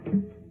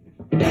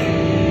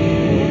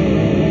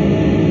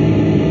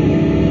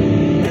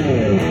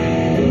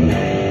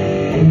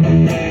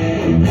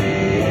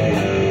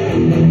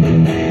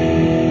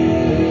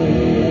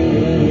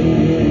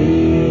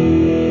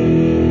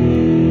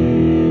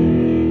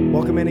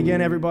Welcome in again,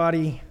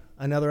 everybody.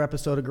 Another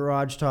episode of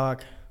Garage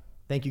Talk.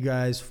 Thank you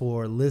guys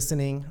for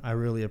listening. I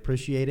really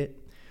appreciate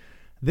it.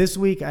 This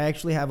week, I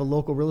actually have a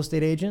local real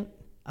estate agent.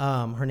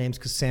 Her name's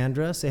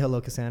Cassandra. Say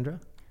hello, Cassandra.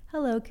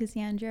 Hello,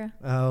 Cassandra.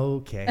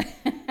 Okay.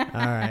 All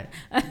right.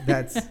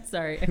 That's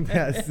sorry.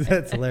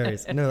 That's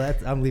hilarious. No,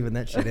 I'm leaving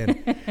that shit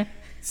in.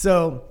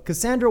 So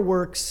Cassandra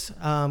works.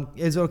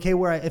 Is it okay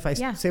if I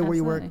say where absolutely.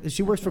 you work?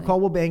 She works for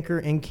Caldwell Banker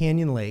in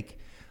Canyon Lake.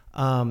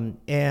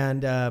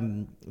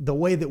 The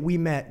way that we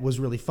met was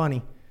really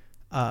funny.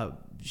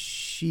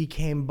 She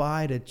came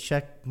by to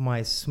check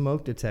my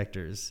smoke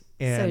detectors.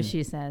 And so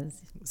she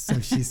says. So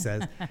she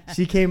says.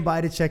 She came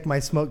by to check my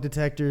smoke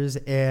detectors,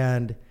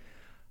 and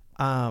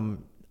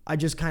I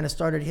just kind of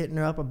started hitting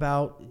her up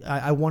about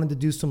I wanted to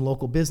do some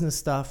local business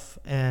stuff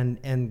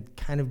and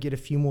kind of get a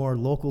few more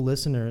local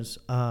listeners.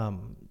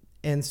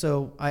 And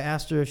so I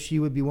asked her if she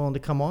would be willing to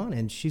come on,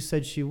 and she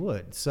said she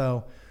would.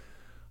 So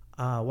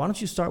why don't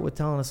you start with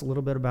telling us a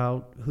little bit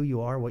about who you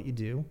are, what you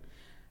do?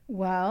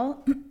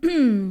 Well,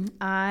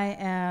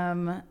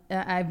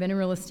 I've been in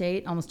real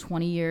estate almost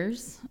 20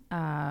 years.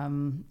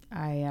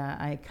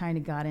 I kind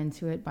of got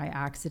into it by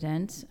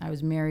accident. I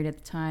was married at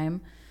the time,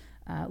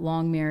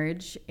 long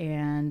marriage,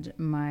 and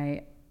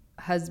my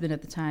husband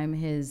at the time,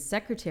 his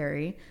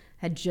secretary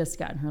had just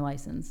gotten her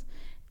license.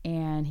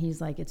 And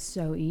he's like, it's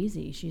so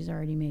easy. She's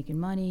already making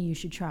money. You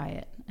should try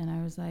it. And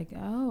I was like,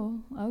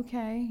 oh,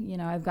 okay. You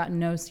know, I've got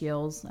no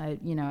skills. I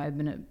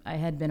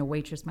had been a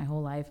waitress my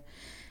whole life.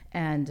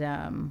 And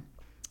so.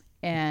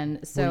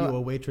 Were you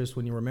a waitress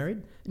when you were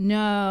married?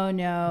 No.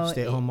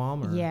 Stay-at-home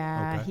mom? Or?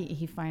 Yeah. Okay.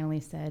 He finally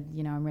said,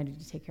 I'm ready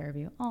to take care of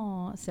you.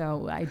 Oh,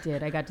 so I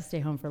did. I got to stay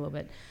home for a little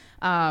bit.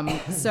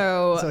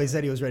 So he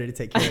said he was ready to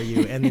take care of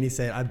you, and then he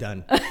said, I'm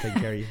done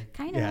taking care of you.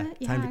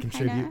 Time to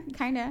contribute.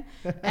 Kinda.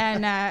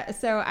 And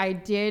so I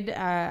did,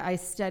 I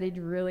studied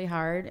really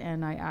hard,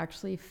 and I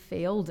actually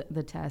failed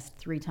the test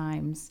 3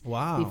 times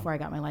before I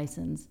got my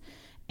license.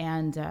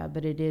 And,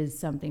 but it is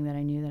something that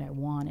I knew that I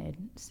wanted.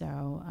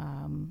 So,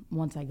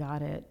 once I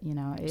got it,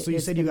 So you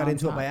said you got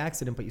into it by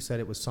accident, but you said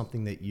it was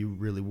something that you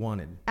really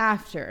wanted.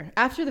 After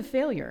the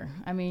failure.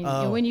 I mean,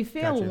 when you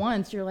fail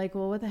once, you're like,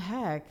 well, what the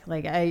heck?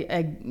 Like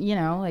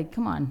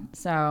come on.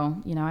 So,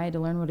 I had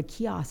to learn what a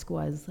kiosk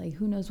was. Like,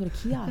 who knows what a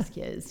kiosk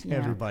is?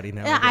 Everybody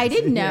knows. I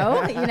didn't know,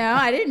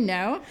 I didn't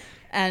know.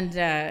 And,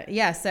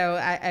 so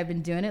I've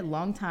been doing it a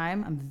long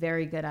time. I'm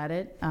very good at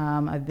it.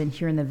 I've been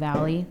here in the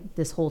Valley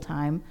this whole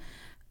time.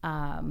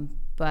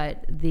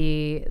 But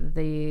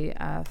the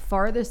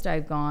farthest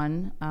I've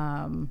gone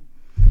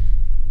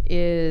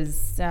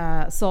is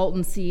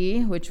Salton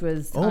Sea, which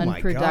was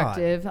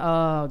unproductive.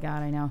 Oh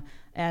God, I know.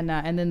 And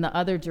then the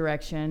other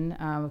direction,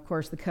 of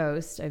course, the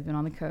coast. I've been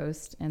on the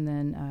coast, and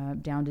then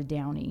down to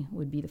Downey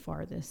would be the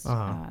farthest.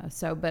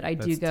 But I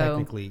do go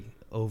technically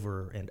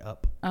over and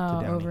up. To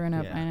Downey. Over and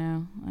up. Yeah.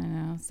 I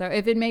know. So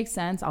if it makes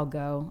sense, I'll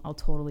go. I'll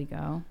totally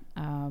go.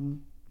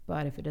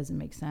 But if it doesn't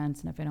make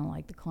sense, and if I don't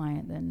like the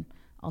client, then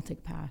I'll take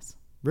a pass.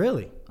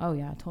 Really? Oh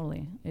yeah,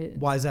 totally.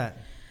 Why is that?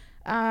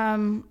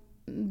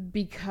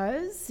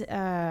 Because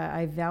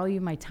I value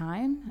my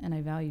time, and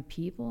I value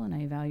people, and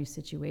I value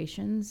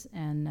situations.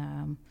 And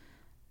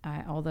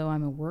although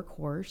I'm a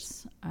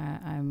workhorse,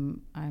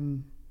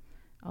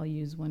 I'll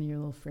use one of your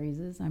little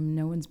phrases. I'm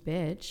no one's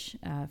bitch,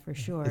 for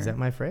sure. Is that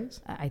my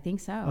phrase? I think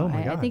so. Oh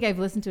my God. I think I've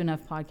listened to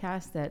enough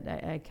podcasts that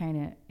I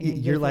kind of.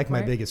 You're like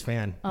my biggest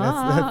fan.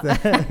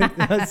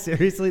 That's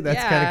seriously,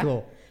 that's kind of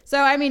cool. So,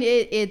 I mean,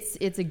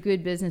 it's a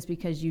good business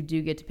because you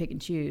do get to pick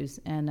and choose.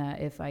 And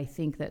if I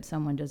think that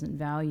someone doesn't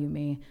value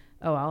me,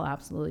 I'll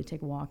absolutely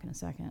take a walk in a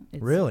second.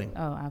 Really?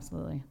 Oh,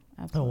 absolutely.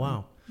 Oh,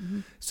 wow.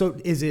 Mm-hmm. So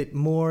is it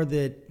more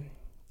that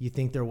you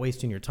think they're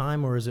wasting your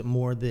time, or is it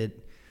more that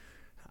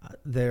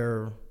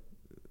they're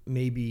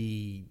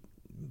maybe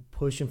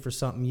pushing for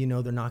something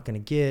they're not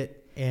going to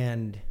get?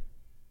 And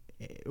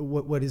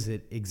what is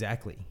it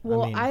exactly?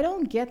 Well, I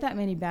don't get that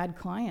many bad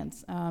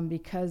clients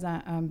because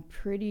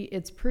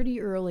it's pretty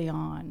early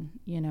on.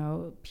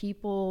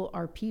 People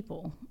are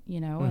people,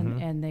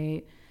 mm-hmm.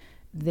 and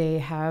they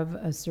have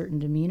a certain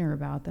demeanor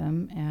about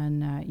them,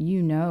 and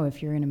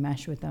if you're going to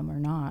mesh with them or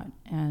not,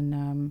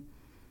 and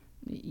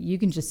you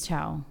can just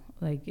tell.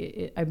 Like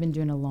I've been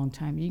doing it a long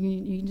time.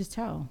 You can just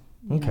tell.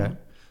 Okay. Know?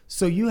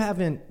 So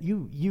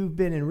you've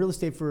been in real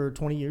estate for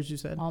 20 years, you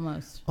said?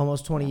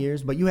 Almost 20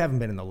 years, but you haven't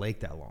been in the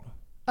lake that long.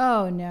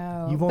 Oh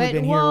no. You've only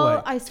been here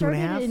what? I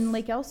started in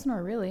Lake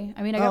Elsinore, really.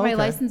 I mean, I got my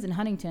license in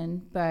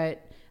Huntington,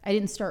 but I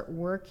didn't start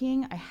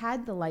working. I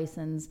had the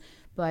license,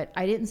 but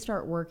I didn't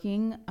start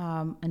working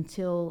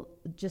until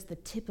just the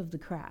tip of the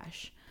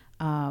crash.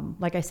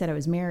 Like I said, I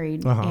was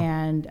married,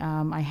 and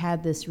I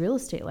had this real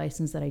estate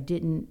license that I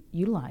didn't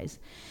utilize.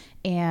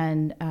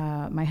 And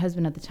my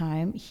husband at the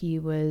time, he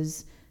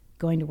was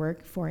going to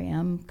work 4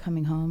 a.m.,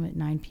 coming home at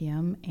 9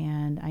 p.m.,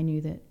 and I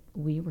knew that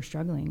we were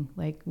struggling,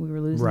 like we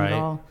were losing it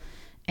all.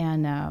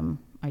 And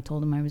I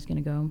told him I was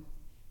going to go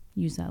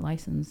use that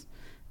license,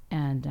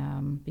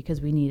 and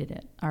because we needed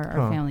it,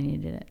 our family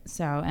needed it.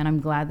 So, and I'm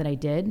glad that I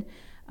did.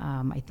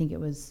 I think it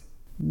was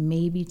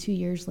maybe 2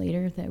 years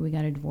later that we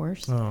got a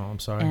divorce. Oh, I'm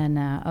sorry. And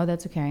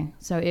that's okay.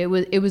 So it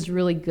was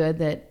really good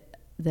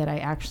that I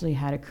actually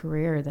had a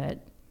career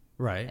that.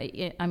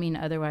 Right. I mean,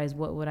 otherwise,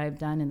 what would I have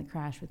done in the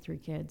crash with 3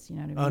 kids? You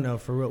know what I mean? Oh, no,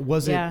 for real.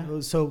 Was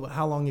it? So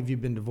how long have you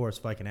been divorced,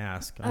 if I can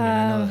ask? I mean,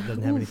 I know that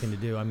doesn't have anything to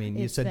do. I mean,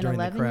 you said during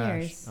the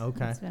crash. Years.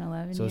 Okay. It's been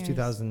 11 years. So it's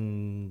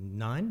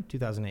 2009,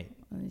 2008?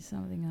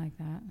 Something like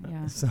that,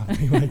 yeah.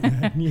 Something like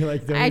that. You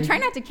like I try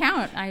not to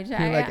count. I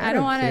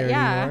don't want to,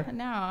 anymore.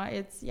 No,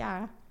 it's,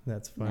 yeah.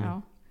 That's funny.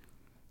 No.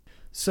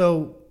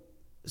 So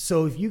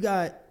if you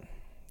got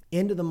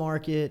into the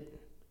market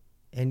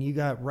and you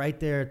got right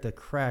there at the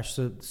crash,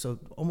 so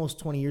almost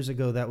 20 years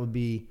ago, that would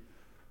be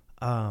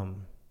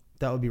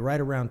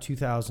right around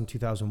 2000,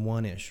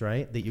 2001-ish,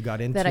 right? That you got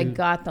into. That I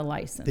got the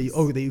license. That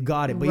you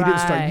got it, but you didn't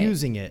start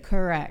using it.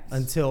 Correct.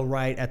 Until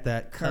right at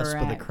that cusp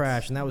of the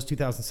crash, and that was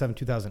 2007,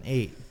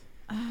 2008.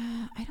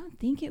 I don't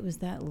think it was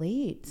that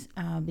late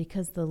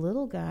because the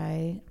little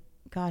guy,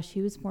 gosh,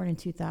 he was born in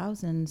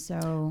 2000.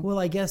 So well,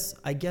 I guess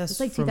it's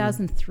like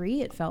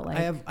 2003. It felt like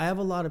I have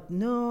a lot of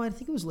I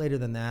think it was later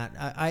than that.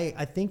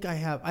 I think I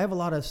have a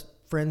lot of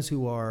friends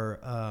who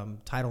are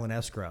title and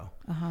escrow,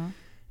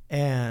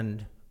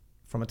 and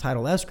from a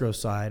title escrow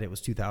side, it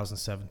was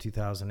 2007,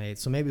 2008.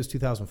 So maybe it was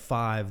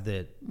 2005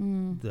 that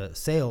the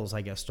sales,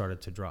 I guess,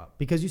 started to drop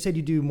because you said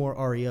you do more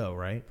REO,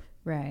 right?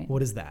 Right.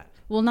 What is that?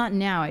 Well, not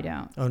now. I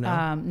don't. Oh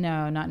no.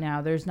 No, not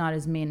now. There's not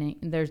as many.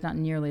 There's not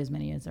nearly as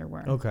many as there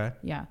were. Okay.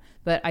 Yeah,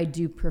 but I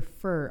do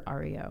prefer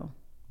REO.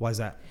 Why is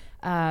that?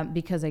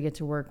 Because I get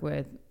to work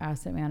with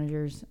asset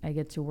managers. I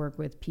get to work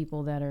with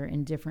people that are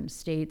in different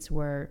states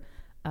where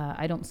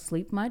I don't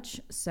sleep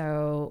much.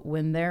 So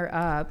when they're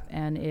up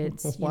and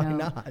it's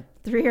not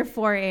 3 or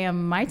 4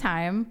 a.m. my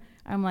time,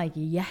 I'm like,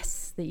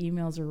 yes, the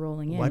emails are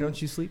rolling in. Why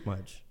don't you sleep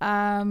much?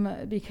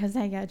 Because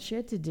I got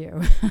shit to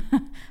do.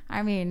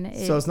 I mean,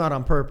 so it's not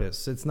on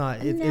purpose. It's not.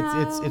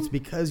 It's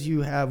because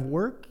you have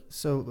work.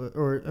 So,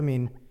 or I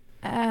mean,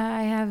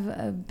 I have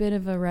a bit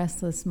of a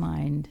restless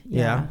mind.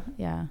 Yeah.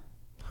 Yeah.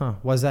 Huh?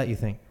 Why is that, you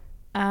think?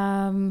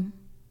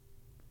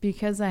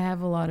 Because I have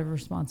a lot of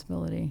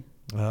responsibility.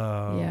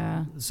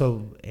 Yeah.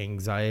 So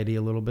anxiety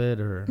a little bit,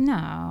 or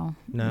no,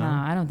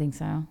 I don't think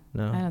so.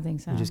 No, I don't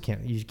think so.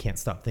 You can't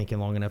stop thinking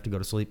long enough to go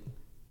to sleep.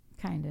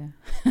 Kinda.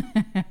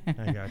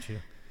 I got you.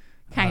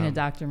 Kinda,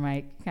 Dr.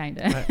 Mike.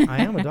 Kinda.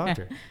 I am a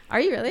doctor. Are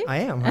you really? I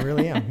am. I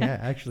really am. Yeah,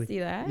 actually. See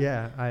that?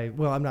 Yeah.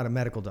 I'm not a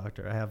medical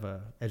doctor. I have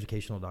a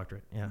educational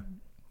doctorate. Yeah.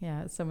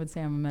 Yeah, some would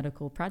say I'm a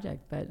medical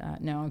project,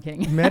 but no, I'm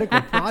kidding.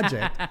 Medical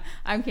project?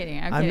 I'm kidding.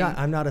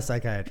 I'm not a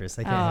psychiatrist.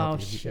 I can't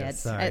help you. Oh, shit.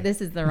 Sorry. This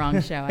is the wrong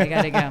show. I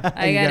got to go.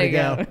 I got to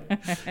go.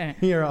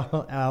 You're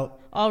all out.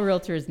 All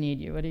realtors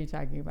need you. What are you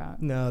talking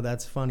about? No,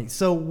 that's funny.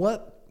 So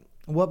what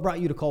brought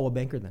you to Coldwell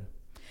Banker then?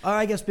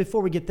 I guess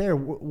before we get there,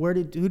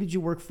 who did you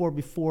work for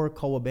before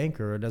Coldwell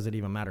Banker, or does it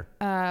even matter?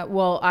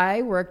 Well,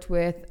 I worked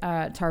with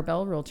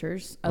Tarbell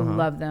Realtors. I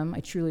love them.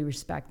 I truly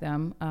respect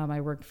them. I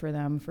worked for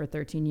them for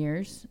 13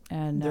 years.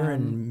 And they're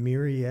in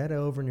Murrieta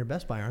over near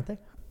Best Buy, aren't they?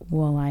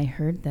 Well, I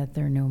heard that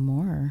they're no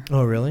more.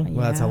 Oh, really?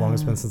 Well, that's how long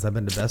it's been since I've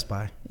been to Best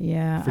Buy.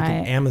 Yeah.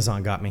 Freaking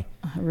Amazon got me.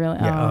 Really?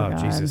 Yeah. Oh,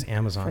 Jesus.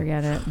 Amazon.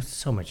 Forget it.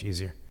 So much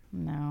easier.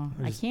 No,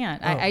 I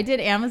can't. I did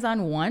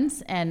Amazon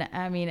once, and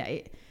I mean...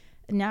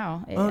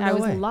 I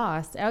was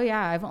lost. Oh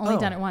yeah, I've only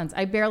done it once.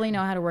 I barely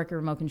know how to work a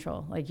remote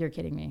control. Like, you're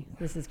kidding me.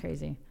 This is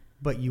crazy.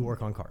 But you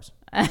work on cars.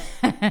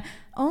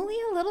 Only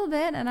a little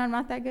bit, and I'm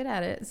not that good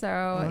at it.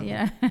 So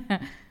yeah,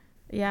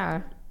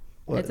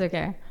 it's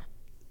okay.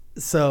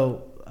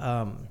 So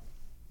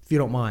if you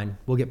don't mind,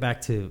 we'll get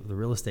back to the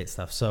real estate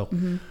stuff. So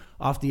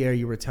off the air,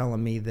 you were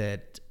telling me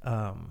that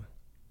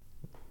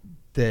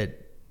that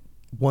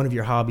one of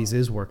your hobbies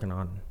is working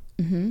on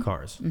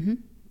cars. Mm-hmm.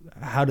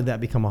 How did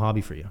that become a hobby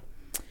for you?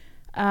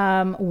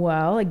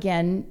 Well,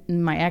 again,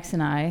 my ex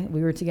and I,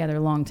 we were together a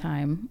long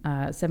time,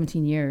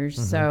 17 years.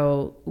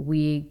 So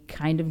we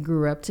kind of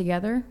grew up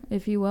together,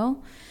 if you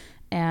will.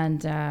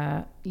 And,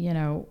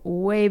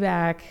 way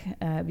back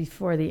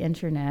before the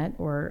internet,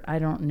 or I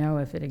don't know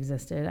if it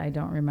existed, I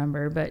don't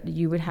remember, but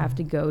you would have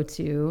to go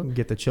to...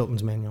 Get the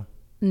Chilton's Manual.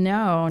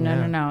 No.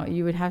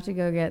 You would have to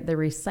go get the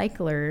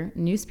Recycler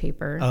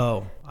newspaper.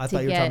 Oh, I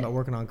thought you were talking about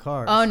working on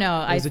cars. Oh, no,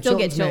 I still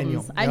get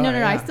Chilton's.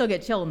 I still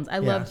get Chilton's. I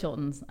love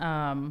Chilton's.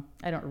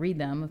 I don't read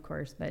them, of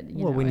course, but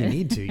when you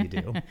need to, you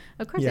do.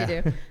 Of course I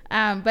do.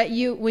 But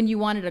when you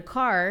wanted a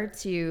car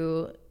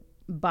to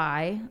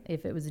buy,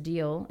 if it was a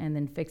deal, and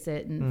then fix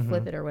it and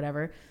flip it or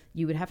whatever,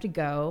 you would have to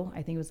go,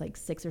 I think it was like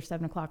 6 or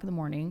 7 o'clock in the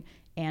morning,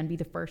 and be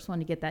the first one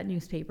to get that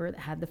newspaper that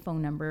had the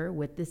phone number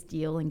with this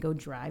deal and go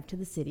drive to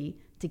the city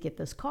to get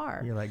this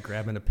car. You're like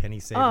grabbing a penny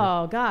saver.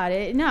 Oh God.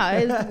 It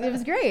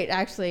was great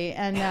actually.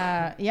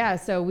 And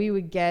so we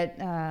would get,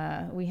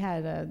 we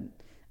had a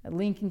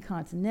Lincoln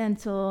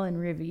Continental and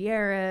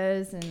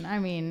Rivieras, and I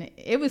mean,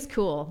 it was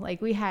cool.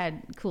 Like, we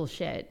had cool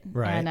shit.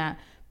 Right. And,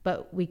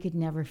 but we could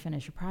never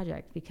finish a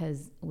project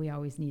because we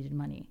always needed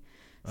money.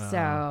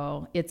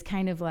 So it's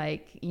kind of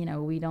like,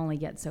 we'd only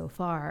get so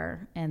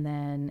far, and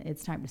then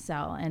it's time to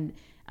sell. And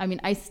I mean,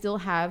 I still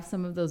have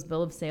some of those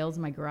bill of sales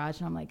in my garage,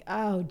 and I'm like,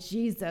 oh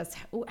Jesus,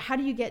 how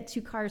do you get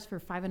 2 cars for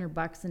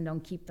 $500 and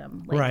don't keep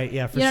them? Like, right.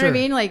 Yeah. For you know sure. what I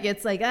mean? Like,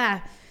 it's like,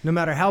 no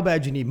matter how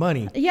bad you need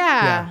money.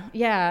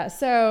 Yeah.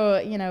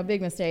 So,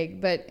 big mistake,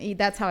 but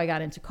that's how I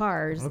got into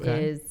cars.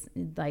 Okay. Is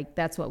like,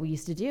 that's what we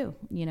used to do.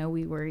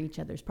 We were each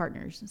other's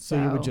partners. So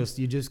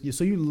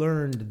you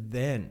learned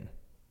then.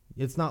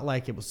 It's not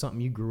like it was something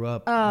you grew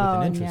up with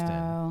an interest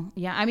in.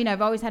 Yeah. I mean,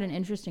 I've always had an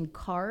interest in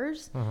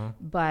cars,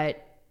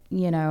 but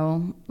we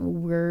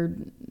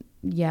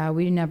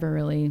never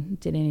really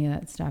did any of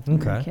that stuff when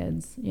we were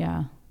kids.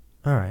 Yeah.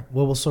 All right.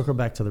 Well, we'll circle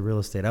back to the real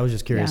estate. I was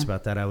just curious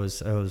about that. I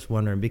was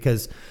wondering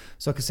because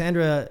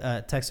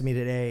Cassandra texted me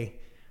today,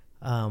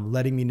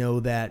 letting me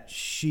know that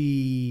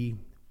she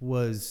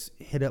was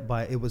hit up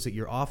by, was it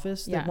your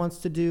office that wants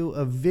to do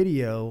a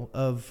video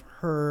of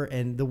her,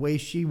 and the way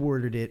she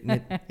worded it,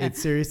 and it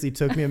seriously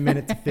took me a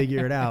minute to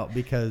figure it out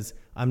because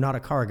I'm not a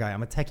car guy.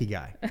 I'm a techie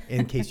guy,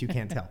 in case you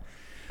can't tell.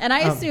 And I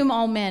assume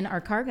all men are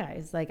car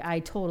guys. Like, I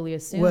totally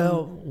assume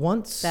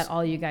that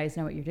all you guys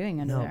know what you're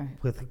doing under there.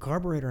 With a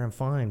carburetor, I'm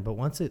fine. But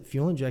once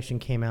fuel injection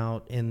came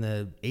out in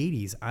the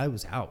 80s, I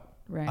was out.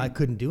 Right. I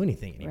couldn't do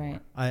anything anymore.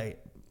 Right.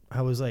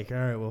 I was like, all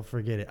right, well,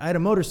 forget it. I had a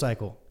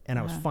motorcycle, and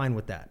I was fine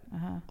with that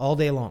all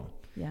day long.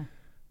 Yeah.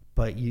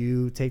 But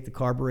you take the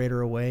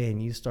carburetor away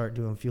and you start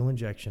doing fuel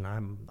injection,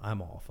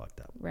 I'm all fucked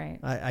up. Right.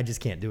 I just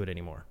can't do it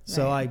anymore.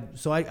 Right.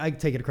 So I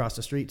take it across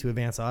the street to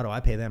Advanced Auto. I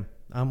pay them.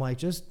 I'm like,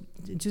 just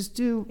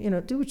do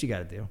what you got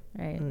to do.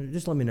 Right.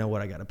 Just let me know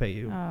what I got to pay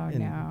you. Oh,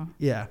 no.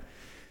 Yeah.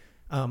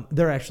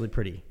 They're actually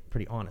pretty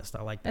honest.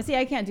 I like that. See,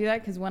 I can't do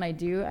that because when I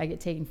do, I get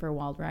taken for a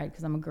wild ride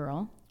because I'm a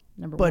girl.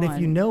 Number one. But if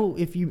you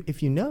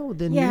know,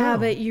 then you know. Yeah,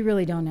 but you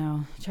really don't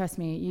know. Trust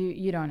me,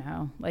 you don't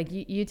know. Like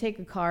you take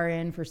a car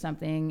in for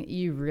something,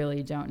 you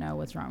really don't know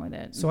what's wrong with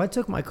it. So I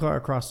took my car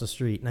across the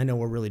street, and I know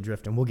we're really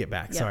drifting. We'll get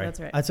back. Yeah, Sorry. That's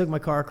right. I took my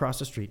car across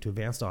the street to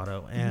Advanced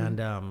Auto,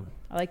 and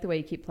I like the way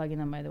you keep plugging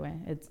them. By the way,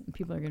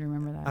 people are going to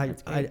remember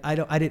that.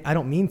 I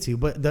don't mean to,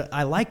 but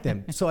I like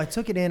them. So I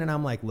took it in, and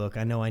I'm like, look,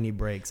 I know I need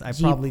brakes. I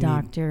Jeep probably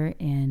Doctor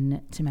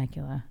in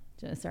Temecula.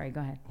 Sorry, go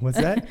ahead. What's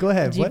that? Go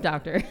ahead. Jeep what?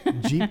 Doctor.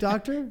 Jeep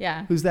Doctor?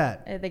 Yeah. Who's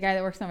that? The guy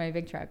that works on my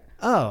big truck.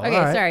 Oh, okay.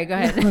 All right. Sorry, go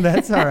ahead.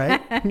 That's all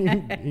right.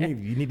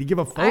 You need to give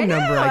a phone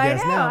number, I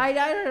guess. Now I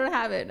don't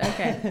have it.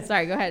 Okay,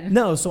 sorry. Go ahead.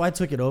 No, so I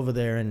took it over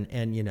there, and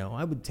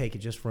I would take it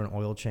just for an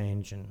oil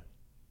change,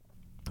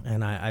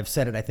 and I've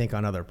said it, I think,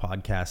 on other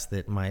podcasts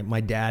that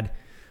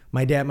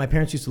my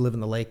parents used to live in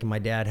the lake, and my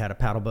dad had a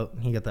paddle boat.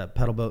 He got that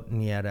pedal boat,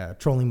 and he had a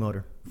trolling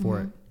motor for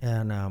it,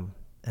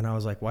 and I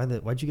was like, why'd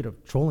you get a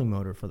trolling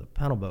motor for the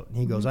paddle boat? And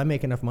he goes, I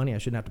make enough money, I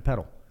shouldn't have to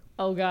pedal.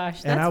 Oh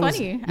gosh, that's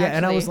funny. Yeah,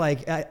 and I was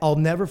like, I'll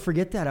never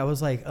forget that. I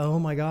was like, oh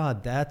my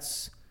God,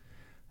 that's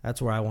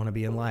where I want to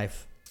be in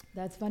life.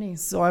 That's funny.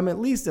 So I'm at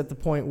least at the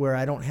point where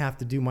I don't have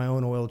to do my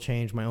own oil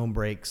change, my own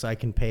brakes. I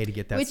can pay to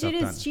get that stuff done.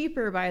 Which it is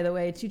cheaper, by the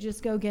way, to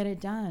just go get it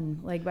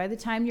done. Like by the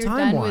time you're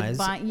time-wise,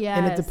 done with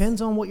and it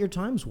depends on what your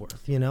time's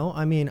worth.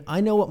 I mean,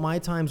 I know what my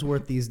time's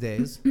worth these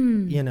days.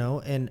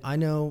 And I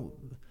know,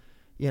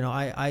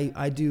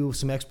 I do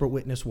some expert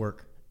witness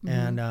work,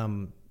 and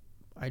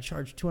I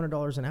charge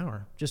 $200 an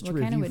hour just to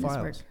review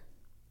files.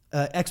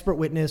 Expert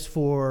witness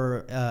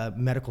for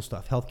medical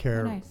stuff,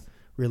 healthcare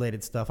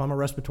related stuff. I'm a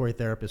respiratory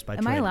therapist by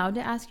trade. Am I allowed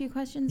to ask you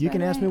questions? You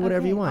can ask me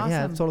whatever you want. Awesome,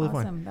 yeah, it's totally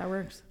fine. That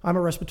works. I'm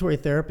a respiratory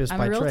therapist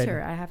by trade. I'm a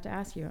realtor. I have to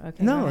ask you.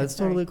 Okay. No, that's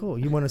totally cool.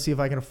 You want to see if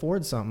I can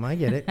afford something? I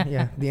get it.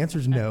 Yeah, the answer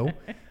is no.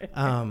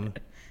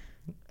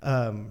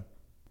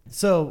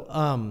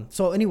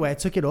 So anyway, I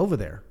took it over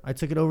there. I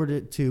took it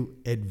over to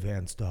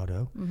Advanced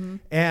Auto,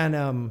 and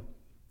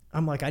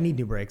I'm like, I need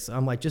new brakes.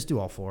 I'm like, just do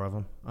all 4 of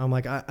them. I'm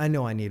like, I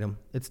know I need them.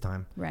 It's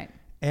time. Right.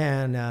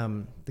 And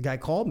the guy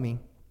called me,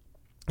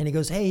 and he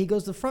goes,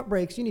 the front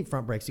brakes, you need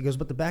front brakes. He goes,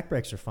 but the back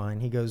brakes are fine.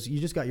 He goes, you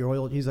just got your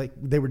oil. He's like,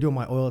 they were doing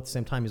my oil at the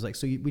same time. He's like,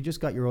 we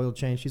just got your oil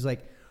change. He's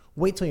like,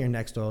 wait till your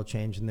next oil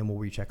change, and then we'll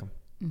recheck them.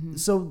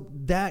 So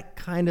that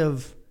kind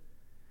of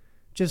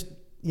just,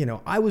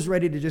 I was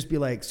ready to just be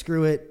like,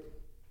 screw it,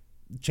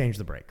 change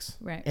the brakes.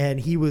 Right. And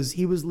he was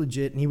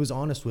legit, and he was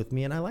honest with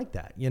me, and I like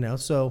that,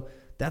 So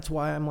that's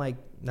why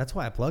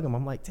I plug him.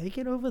 I'm like, take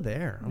it over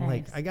there. I'm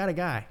like, I got a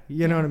guy,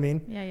 you know what I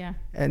mean? Yeah. Yeah.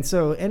 And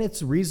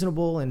it's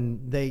reasonable,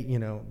 and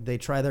they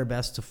try their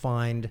best to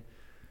find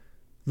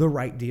the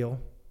right deal,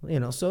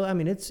 so, I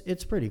mean,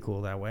 it's pretty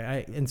cool that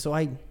way. I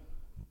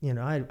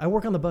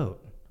work on the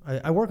boat.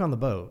 I work on the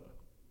boat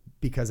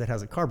because it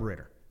has a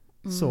carburetor.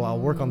 So I'll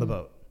work on the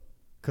boat.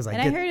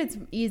 I heard it's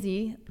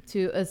easy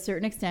to a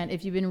certain extent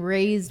if you've been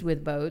raised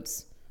with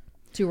boats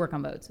to work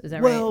on boats. Is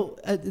that right? Well,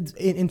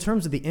 in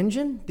terms of the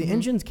engine, the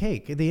engine's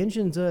cake. The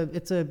engine's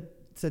it's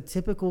a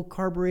typical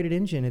carbureted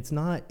engine. It's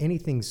not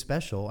anything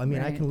special. I mean,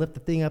 I can lift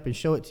the thing up and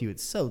show it to you.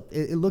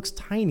 It looks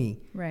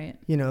tiny. Right.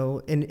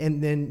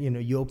 And then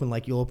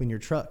you'll open your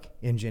truck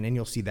engine, and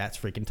you'll see that's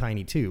freaking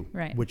tiny too.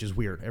 Right. Which is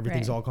weird.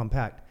 Everything's all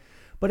compact.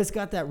 But it's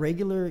got that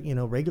regular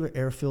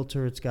air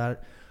filter. It's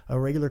got a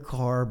regular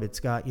carb. It's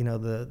got,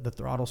 the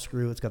throttle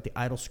screw. It's got the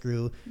idle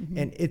screw. Mm-hmm.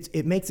 And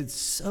it makes it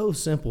so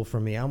simple for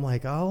me. I'm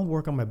like, I'll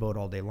work on my boat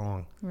all day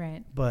long.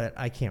 Right. But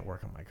I can't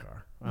work on my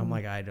car. I'm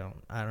like, I don't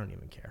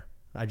even care.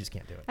 I just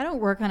can't do it. I don't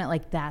work on it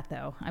like that,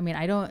 though. I mean,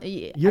 I don't.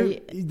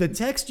 The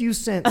text you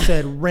sent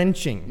said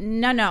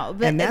wrenching. No.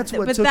 And that's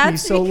what took me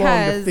so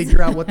long to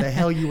figure out what the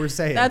hell you were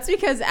saying. That's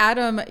because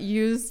Adam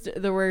used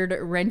the word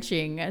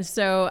wrenching.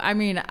 So, I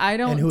mean, I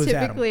don't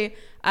typically.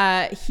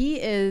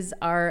 He is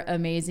our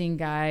amazing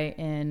guy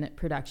in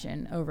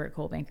production over at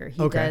Coldwell Banker.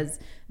 He does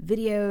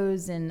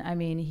videos, and I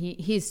mean,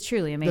 he's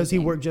truly amazing. Does he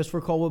work just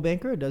for Coldwell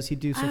Banker, or does he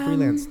do some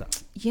freelance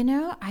stuff?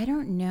 I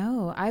don't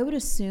know. I would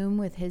assume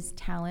with his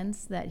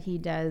talents that he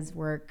does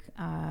work.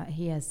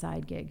 He has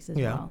side gigs as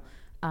well.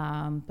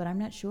 But I'm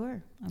not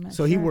sure.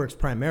 So he works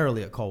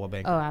primarily at Coldwell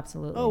Banker. Oh,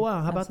 absolutely. Oh,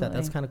 wow. How about that?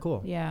 That's kind of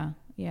cool. Yeah.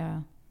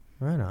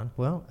 Right on.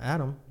 Well,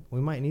 Adam,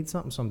 we might need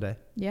something someday.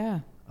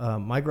 Yeah.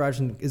 My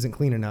garage isn't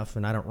clean enough,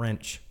 and I don't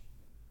wrench.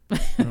 I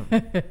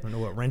don't know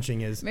what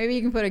wrenching is. Maybe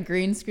you can put a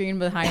green screen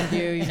behind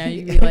you. You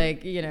can be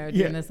like,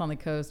 doing this on the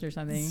coast or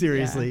something.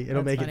 Seriously,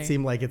 it'll make it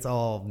seem like it's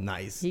all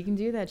nice. He can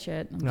do that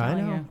shit. I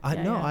know. I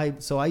know.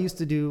 So I used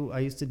to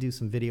do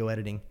some video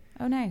editing.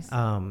 Oh, nice.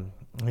 I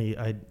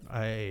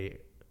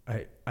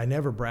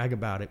never brag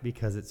about it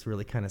because it's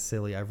really kind of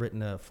silly. I've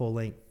written a full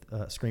length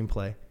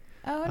screenplay.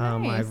 Oh,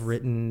 nice. I've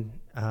written.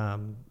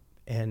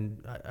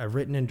 I've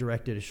written and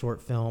directed a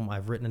short film.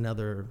 I've written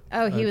another.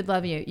 Oh, he would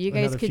love you. You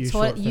guys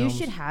could. You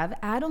should have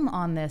Adam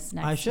on this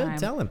next time. I should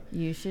tell him.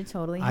 You should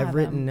totally. I've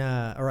written,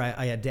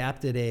 I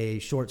adapted a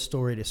short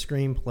story to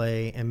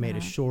screenplay and made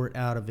a short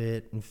out of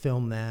it and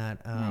filmed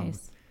that.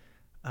 Nice.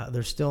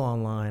 They're still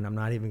online. I'm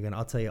not even gonna.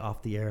 I'll tell you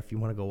off the air if you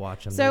want to go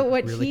watch them. So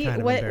what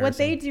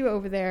they do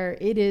over there,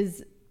 it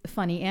is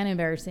funny and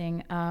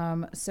embarrassing.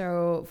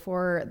 So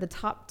for the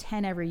top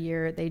 10 every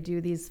year, they do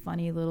these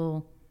funny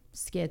little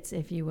skits,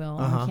 if you will,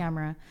 on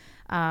camera.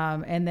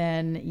 And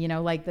then,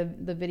 like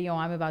the video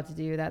I'm about to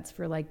do, that's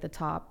for like the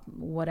top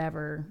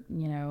whatever,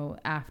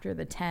 after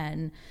the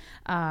 10.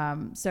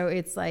 So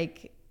it's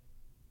like,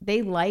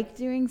 they like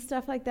doing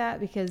stuff like that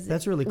because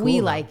that's really cool.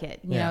 We like it.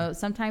 You know,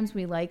 sometimes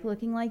we like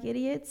looking like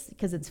idiots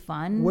because it's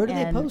fun. Where do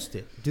they post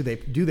it? Do they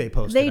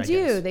post it? They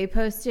do. They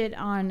post it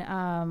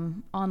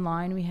on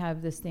online. We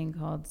have this thing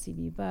called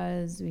CB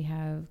Buzz. We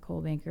have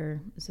Coldwell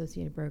Banker,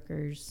 Associated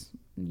Brokers.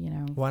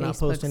 Why not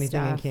post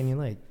anything in Canyon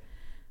Lake?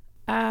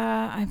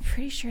 I'm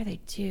pretty sure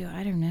they do.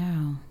 I don't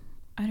know.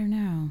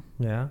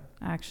 Yeah.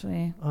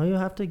 Actually. Oh, you'll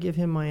have to give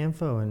him my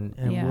info and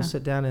we'll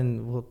sit down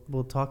and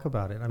we'll talk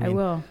about it. I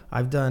will.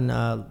 I've done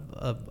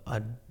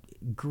a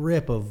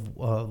grip of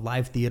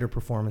live theater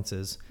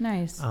performances.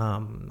 Nice.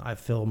 I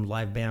filmed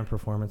live band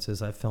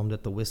performances. I filmed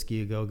at the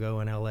Whiskey A Go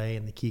Go in LA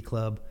and the Key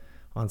Club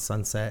on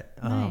Sunset.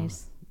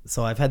 Nice.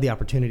 So I've had the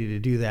opportunity to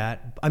do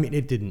that. I mean,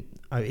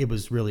 it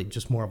was really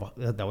just more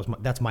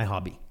of that's my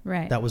hobby.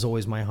 Right. That was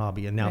always my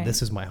hobby. And now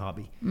this is my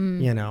hobby. I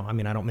mean,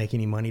 I don't make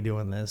any money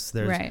doing this.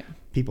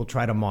 People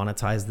try to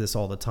monetize this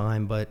all the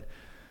time, but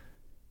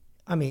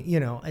I mean,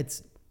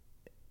 it's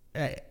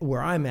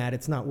where I'm at,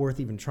 it's not worth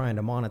even trying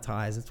to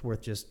monetize. It's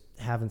worth just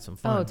having some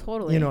fun. Oh,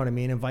 totally. You know what I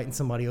mean? Inviting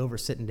somebody over,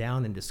 sitting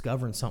down and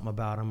discovering something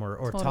about them or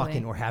totally.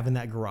 Talking or having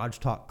that garage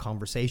talk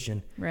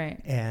conversation.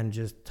 Right. And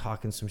just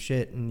talking some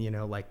shit.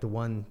 And, like the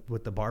one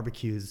with the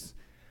barbecues,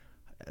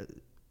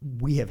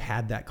 we have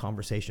had that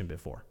conversation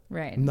before.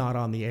 Right. Not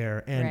on the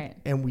air.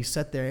 And we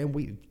sat there and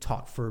we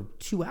talked for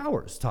 2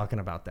 hours talking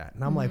about that.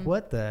 And I'm like,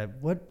 what?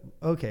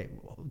 Okay,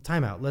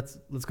 time out. Let's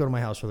go to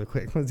my house really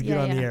quick. Let's get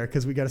on the air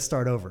because we got to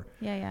start over.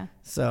 Yeah.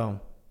 So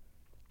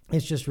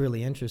it's just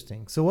really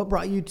interesting. So what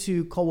brought you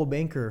to Coldwell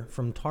Banker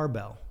from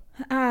Tarbell?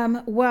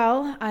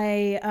 Well,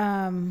 I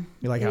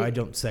you like how I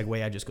don't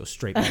segue, I just go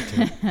straight back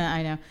to it.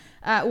 I know.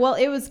 Well,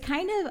 it was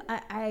kind of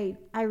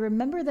I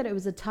remember that it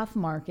was a tough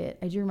market.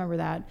 I do remember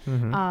that.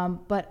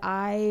 Mm-hmm. But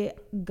I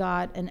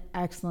got an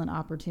excellent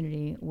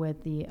opportunity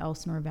with the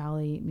Elsinore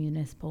Valley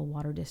Municipal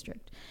Water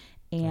District.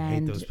 And I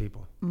hate those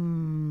people.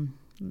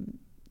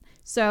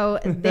 So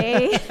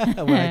they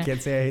well, I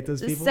can't say I hate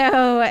those people.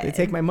 So they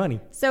take my money.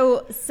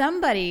 So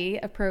somebody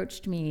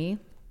approached me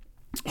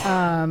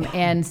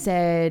and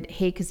said,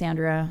 "Hey,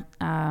 Cassandra,"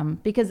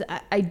 because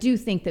I do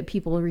think that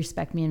people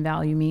respect me and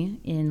value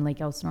me in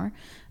Lake Elsinore.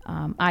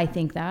 I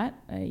think that,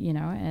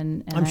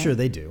 and I'm sure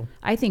they do.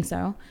 I think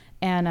so.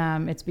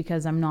 And it's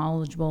because I'm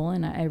knowledgeable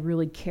and I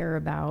really care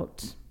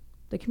about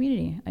the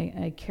community.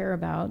 I care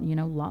about,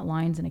 lot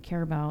lines, and I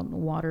care about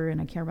water, and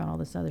I care about all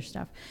this other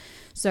stuff.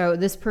 So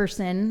this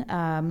person,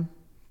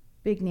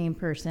 big name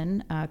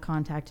person,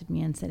 contacted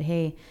me and said,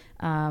 "Hey,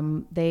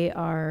 they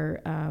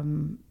are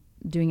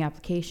doing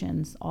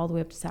applications all the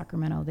way up to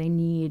Sacramento. They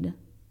need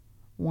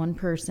one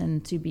person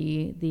to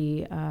be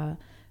the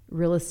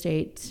real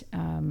estate,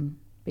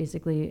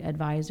 basically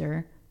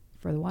advisor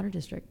for the water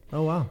district."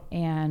 Oh, wow.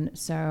 And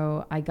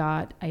so I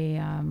got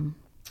a,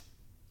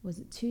 was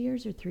it 2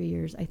 years or 3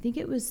 years? I think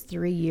it was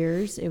 3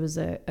 years. It was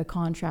a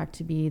contract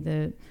to be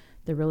the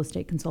the real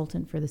estate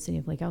consultant for the city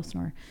of Lake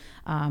Elsinore.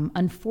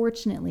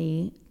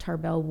 Unfortunately,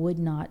 Tarbell would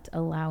not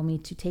allow me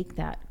to take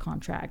that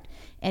contract.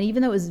 And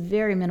even though it was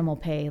very minimal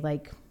pay,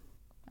 like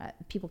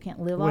people can't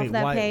live off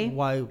that pay.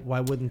 Why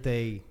wouldn't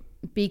they?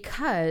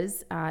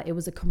 Because it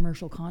was a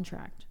commercial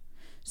contract.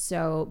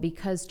 So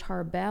because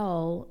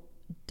Tarbell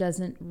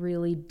doesn't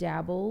really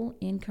dabble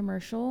in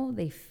commercial,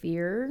 they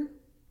fear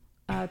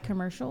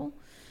commercial.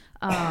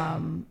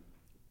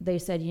 They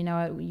said, you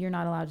know what, you're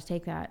not allowed to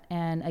take that.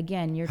 And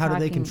again, How do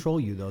they control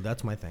you though?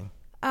 That's my thing.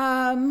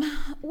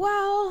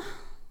 Well,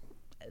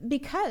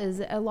 because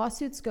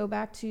lawsuits go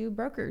back to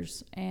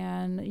brokers,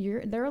 and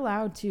they're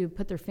allowed to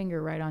put their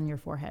finger right on your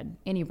forehead.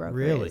 Any broker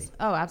Really? is.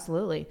 Oh,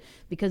 absolutely.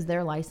 Because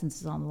their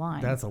license is on the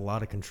line. That's a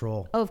lot of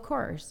control. Oh, of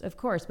course.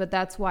 But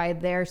that's why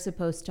they're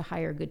supposed to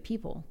hire good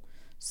people.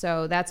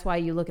 So that's why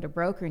you look at a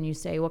broker and you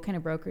say, what kind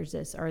of broker is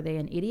this? Are they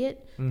an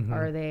idiot? Mm-hmm.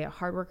 Are they a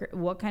hard worker?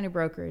 What kind of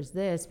broker is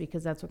this?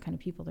 Because that's what kind of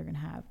people they're going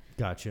to have.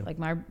 Gotcha. Like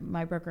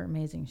my broker,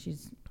 amazing.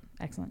 She's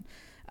excellent.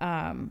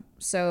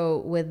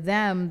 So with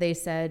them, they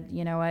said,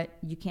 you know what?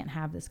 You can't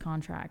have this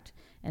contract.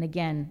 And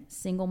again,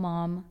 single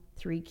mom,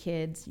 3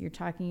 kids. You're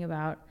talking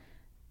about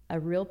a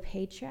real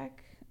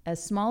paycheck.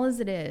 As small as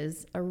it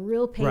is, a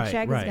real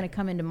paycheck is going to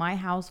come into my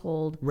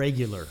household.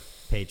 Regular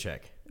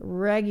paycheck.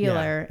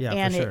 Regular,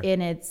 and for sure.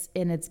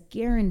 it's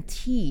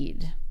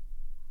guaranteed,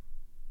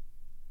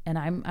 and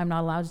I'm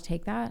not allowed to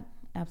take that.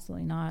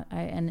 Absolutely not.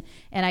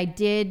 I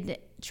did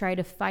try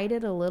to fight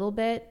it a little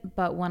bit,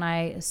 but when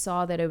I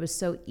saw that it was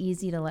so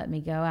easy to let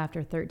me go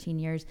after 13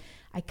 years,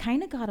 I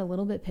kind of got a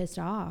little bit pissed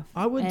off.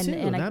 I would too.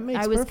 And that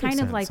makes I was perfect kind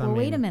sense. of like, well,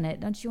 wait a minute,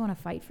 don't you want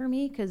to fight for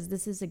me? Because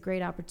this is a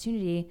great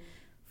opportunity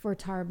for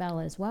Tarbell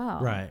as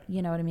well. Right.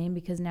 You know what I mean?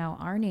 Because now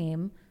our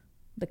name,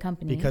 the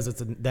company, because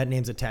that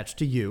name's attached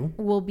to you,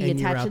 will be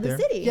attached to the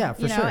city. Yeah,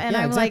 for sure. And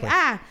yeah, I'm exactly.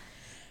 like,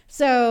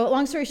 So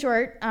long story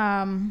short,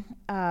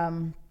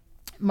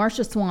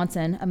 Marcia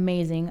Swanson,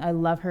 amazing. I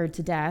love her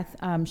to death.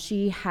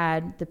 She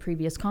had the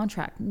previous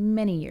contract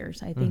many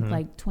years. I think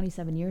like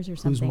 27 years or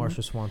something. Who's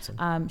Marcia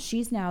Swanson?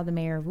 She's now the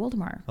mayor of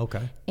Wildomar.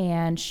 Okay.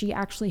 And she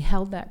actually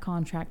held that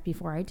contract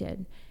before I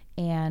did.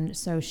 And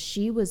so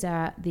she was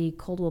at the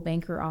Coldwell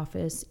Banker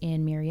office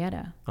in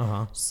Marietta.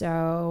 Uh-huh.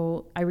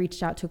 So I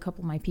reached out to a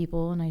couple of my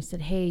people and I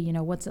said, hey, you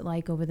know, what's it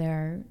like over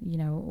there? You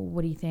know,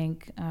 what do you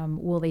think?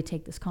 Will they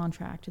take this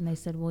contract? And they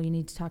said, well, you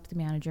need to talk to the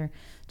manager.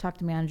 Talk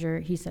to the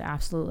manager. He said,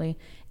 absolutely.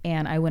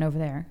 And I went over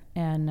there.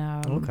 And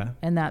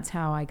and that's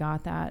how I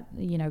got that,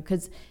 you know,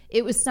 because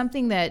it was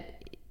something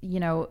that, you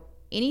know,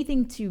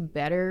 anything to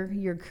better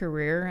your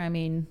career. I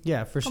mean,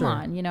 yeah, for come sure.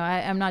 on, you know,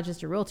 I'm not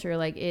just a realtor.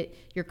 Like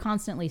you're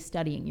constantly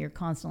studying, you're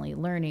constantly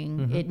learning.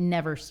 Mm-hmm. It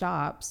never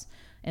stops,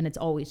 and it's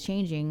always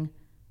changing.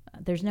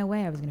 There's no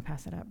way I was going to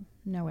pass it up.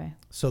 No way.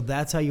 So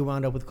that's how you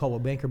wound up with Coldwell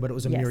Banker, but it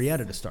was a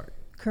Marietta to start.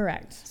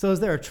 Correct. So is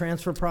there a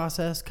transfer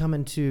process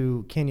coming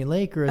to Canyon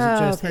Lake, or is it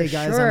just, hey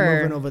guys, I'm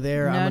moving over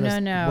there. I'm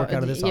going to work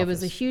out of this office? It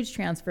was a huge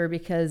transfer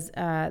because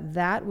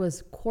that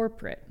was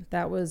corporate.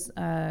 That was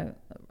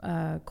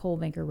Coldwell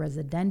Banker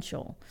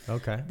Residential.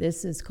 Okay.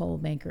 This is Coldwell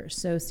Banker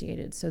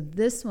Associated. So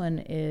this one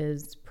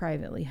is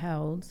privately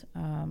held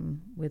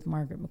with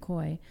Margaret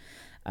McCoy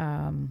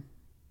and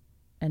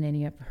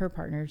any of her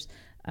partners.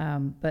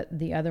 But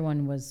the other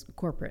one was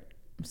corporate.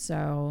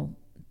 So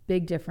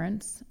big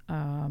difference.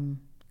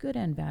 Good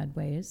and bad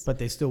ways. But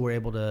they still were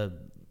able to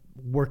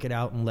work it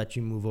out and let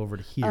you move over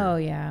to here. Oh,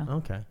 yeah.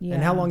 Okay. Yeah.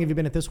 And how long have you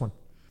been at this one?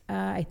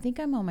 I think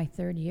I'm on my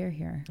 3rd year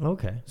here.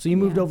 Okay. So you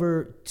moved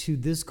over to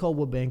this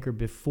Coldwell Banker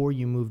before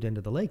you moved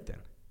into the lake then?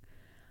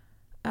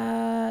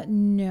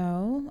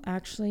 No,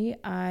 actually,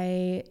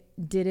 I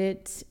did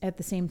it at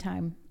the same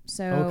time.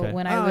 So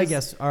when I was, I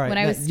guess, all right. When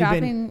I was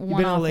stopping you've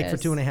been on the lake for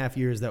 2.5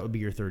 years. That would be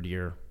your 3rd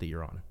year that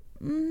you're on.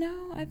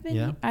 No, I've been.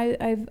 Yeah.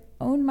 I've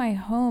owned my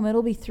home.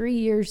 It'll be 3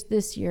 years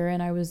this year,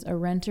 and I was a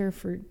renter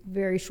for a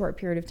very short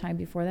period of time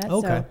before that.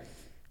 Okay. So,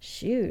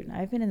 shoot,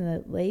 I've been in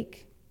the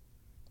lake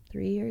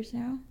 3 years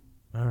now.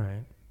 All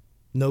right.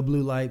 No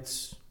blue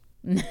lights.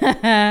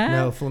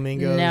 No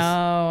flamingos.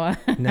 No.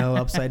 No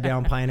upside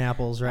down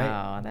pineapples,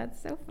 right? Oh, that's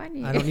so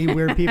funny. I don't need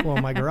weird people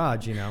in my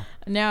garage, you know.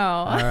 No.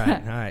 All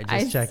right.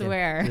 Just checking. I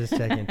swear. Just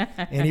checking.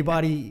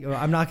 Anybody,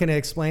 I'm not going to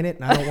explain it,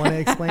 and I don't want to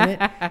explain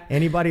it.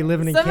 Anybody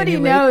living in Canyon Lake.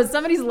 Somebody knows.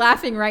 Somebody's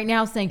laughing right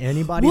now saying,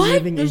 anybody what?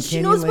 living in She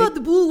Canyon knows Lake? about the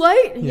blue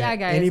light? Yeah,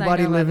 guys.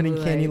 Anybody living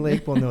in Canyon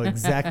Lake will know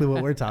exactly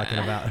what we're talking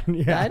about.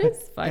 Yeah. That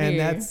is funny.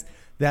 And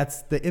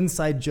that's the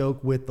inside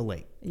joke with the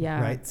lake.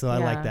 Yeah. Right. So I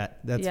like that.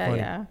 That's funny.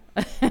 Yeah.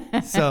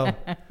 So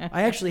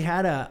I actually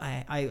had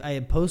I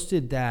had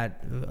posted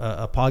that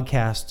a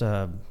podcast.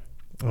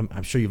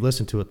 I'm sure you've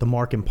listened to it. The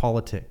Mark in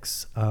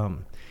Politics.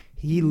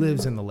 He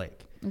lives in the lake.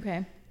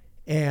 Okay.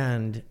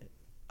 And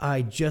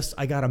I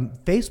got a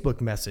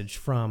Facebook message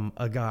from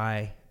a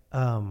guy.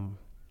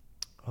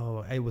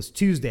 It was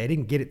Tuesday. I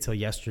didn't get it till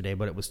yesterday,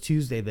 but it was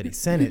Tuesday that he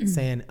sent it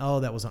saying,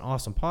 "Oh, that was an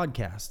awesome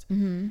podcast."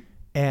 Mm-hmm.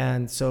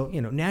 And so, you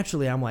know,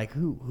 naturally I'm like,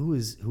 who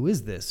is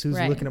this? Who's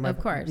looking at my, of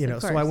course, you know,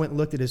 of course. So I went and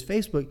looked at his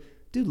Facebook.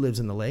 Dude lives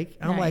in the lake.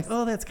 And I'm like,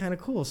 oh, that's kind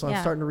of cool. So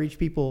I'm starting to reach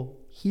people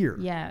here.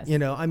 Yes. You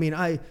know, I mean,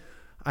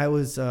 I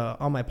was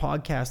on my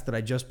podcast that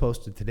I just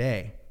posted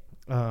today.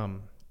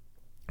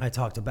 I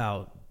talked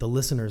about the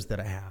listeners that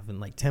I have, and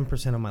like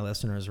 10% of my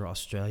listeners are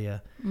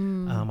Australia.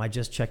 I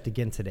just checked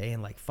again today,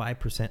 and like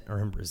 5%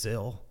 are in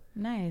Brazil.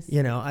 Nice.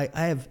 You know, I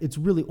have, it's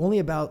really only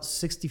about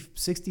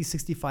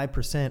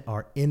 65%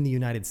 are in the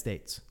United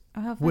States,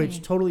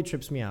 which totally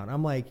trips me out.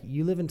 I'm like,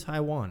 you live in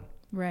Taiwan.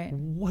 Right.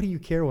 What do you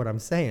care what I'm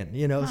saying?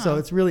 You know, so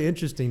it's really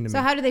interesting to me.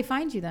 So how do they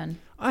find you then?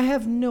 I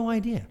have no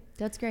idea.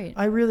 That's great.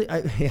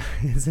 Yeah,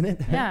 isn't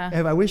it? Yeah.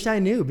 I wish I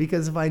knew,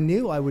 because if I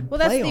knew, I would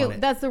play on it.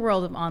 That's the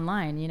world of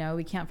online. You know,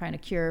 we can't find a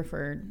cure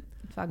for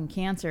fucking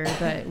cancer,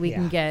 but we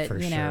can get,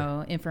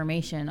 know,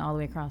 information all the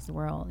way across the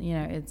world. You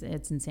know,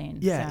 it's insane.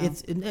 Yeah,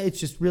 so. it's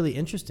just really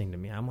interesting to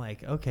me. I'm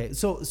like, okay,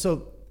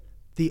 so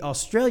the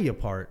Australia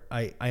part,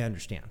 I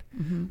understand.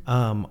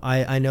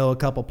 I know a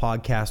couple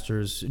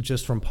podcasters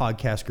just from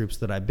podcast groups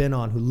that I've been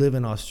on who live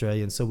in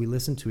Australia, and so we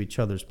listen to each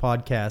other's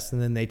podcasts,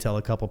 and then they tell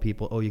a couple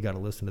people, oh, you got to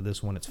listen to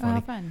this one, it's funny.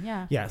 Oh, fun,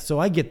 yeah. Yeah, so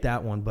I get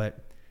that one,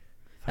 but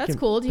that's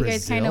cool. Do you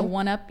guys kind of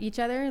one up each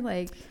other,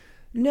 like?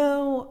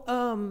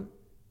 No,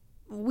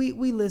 we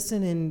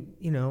listen and,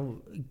 you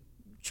know,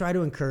 try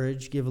to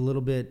encourage, give a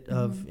little bit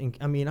of,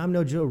 I mean, I'm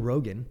no Joe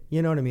Rogan,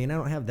 you know what I mean? I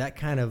don't have that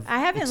kind of I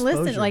haven't exposure.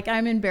 listened. Like,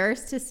 I'm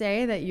embarrassed to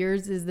say that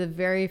yours is the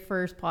very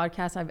first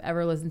podcast I've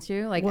ever listened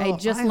to. Like, I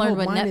just learned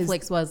what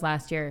Netflix was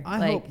last year.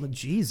 I hope,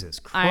 Jesus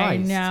Christ. I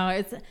know.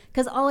 It's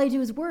because all I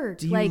do is work.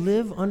 Do you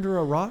live under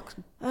a rock?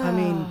 I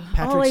mean,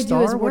 Patrick all I Starr,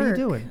 do is what work. are you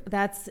doing?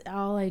 That's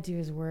all I do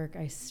is work.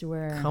 I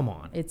swear. Come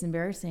on. It's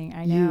embarrassing.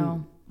 I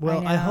know.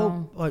 Well, I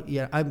hope,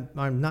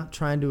 I'm not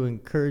trying to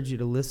encourage you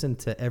to listen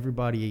to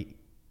everybody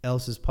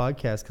else's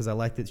podcast, because I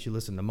like that you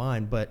listen to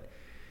mine, but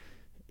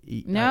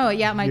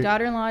my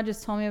daughter-in-law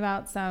just told me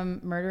about some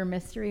murder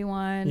mystery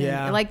one.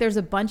 Yeah. And, like, there's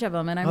a bunch of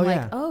them, and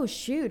I'm oh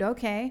shoot,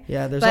 okay.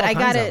 Yeah, there's but all I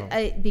kinds got of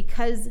them.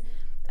 because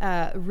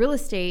real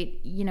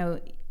estate, you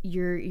know,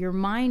 your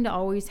mind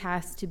always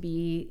has to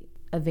be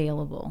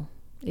available,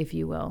 if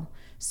you will.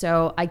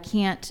 So I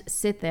can't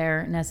sit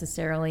there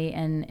necessarily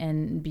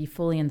and be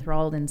fully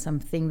enthralled in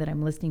something that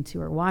I'm listening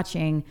to or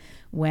watching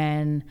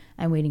when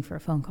I'm waiting for a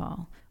phone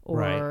call,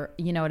 or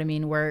you know what I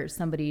mean, where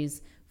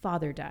somebody's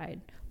father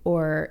died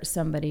or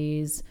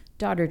somebody's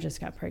daughter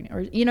just got pregnant, or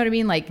you know what I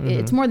mean? Like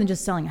it's more than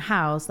just selling a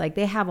house. Like,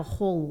 they have a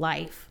whole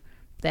life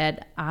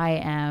that I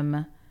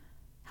am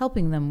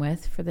helping them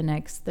with for the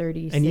next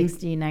 30,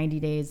 60, 90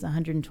 days,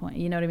 120,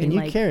 you know what I mean?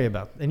 And you care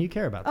about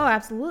that. Oh,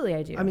 absolutely,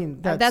 I do. I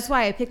mean, that's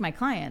why I pick my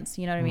clients,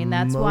 you know what I mean?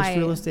 That's why most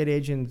real estate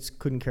agents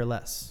couldn't care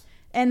less.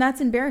 And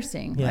that's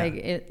embarrassing. Yeah.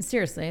 Like,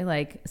 seriously,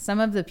 like, some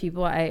of the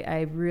people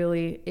I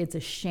really, it's a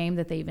shame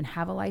that they even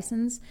have a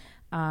license,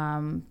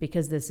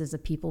 because this is a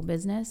people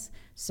business.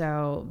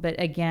 So, but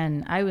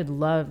again, I would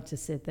love to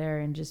sit there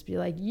and just be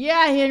like,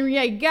 yeah, Henry,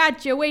 I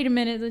got you. Wait a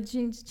minute, let's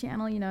change the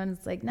channel, you know? And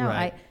it's like,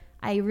 no,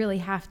 I really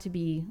have to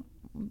be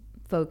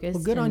focused.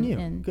 Well, good on you.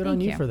 Good on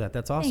you for that.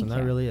 That's awesome.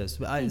 That really is.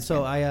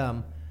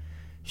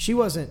 She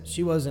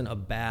wasn't a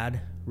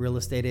bad real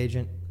estate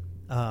agent.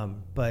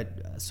 But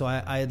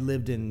I had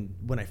lived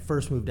when I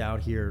first moved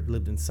out here,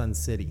 lived in Sun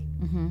City.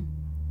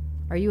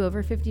 Are you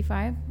over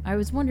 55? I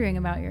was wondering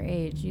about your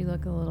age. You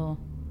look a little,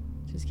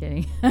 just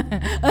kidding.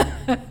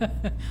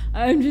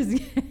 I'm just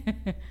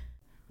kidding.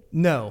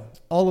 No,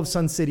 all of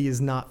Sun City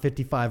is not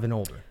 55 and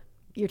older.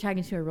 You're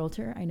talking to a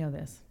realtor? I know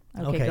this.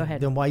 Okay, go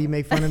ahead. Then why you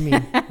make fun of me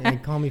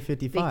and call me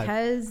 55?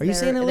 Because are you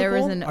saying I look there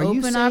old? was an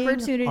open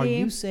opportunity. Are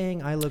you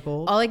saying I look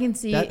old? All I can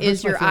see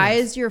is your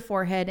eyes, your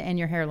forehead, and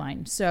your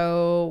hairline.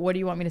 So what do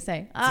you want me to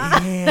say?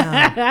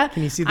 Damn.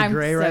 Can you see the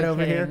gray right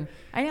over here?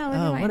 I know.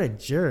 Oh, what a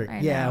jerk.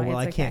 Yeah, well,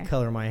 I can't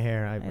color my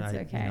hair. It's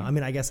okay. You know, I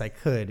mean, I guess I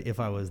could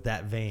if I was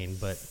that vain,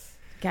 but...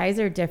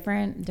 Guys are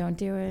different. Don't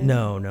do it.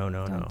 No. Don't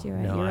do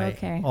it. You're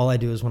okay. All I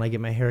do is when I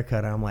get my hair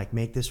cut, I'm like,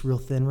 make this real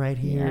thin right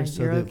here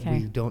so that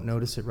we don't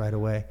notice it right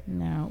away.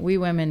 No, we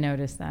women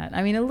notice that.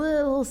 I mean, a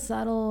little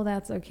subtle,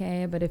 that's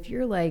okay. But if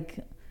you're like,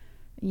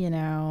 you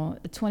know,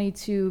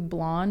 22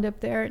 blonde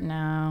up there,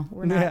 no,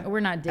 we're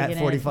not digging it.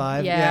 At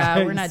 45?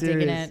 Yeah, we're not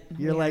digging it.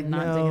 You're like,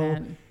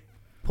 no,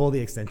 pull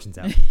the extensions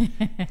out.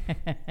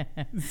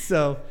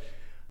 So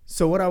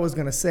what I was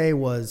going to say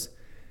was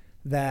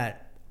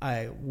that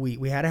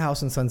we had a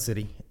house in Sun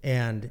City,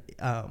 and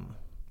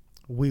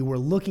we were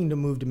looking to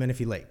move to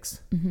Menifee Lakes.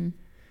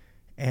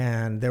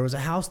 And there was a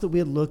house that we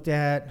had looked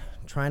at,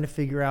 trying to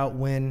figure out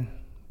when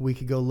we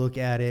could go look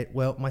at it.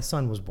 Well, my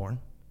son was born.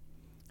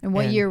 And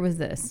what year was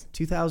this?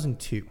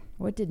 2002.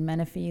 What did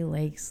Menifee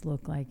Lakes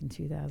look like in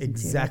 2002?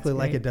 Exactly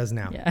like it does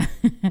now. Yeah.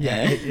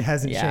 Yeah, it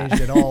hasn't changed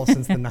at all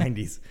since the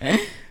 90s.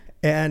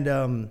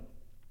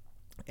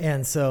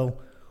 And so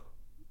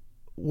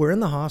we're in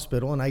the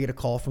hospital, and I get a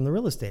call from the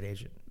real estate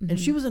agent. And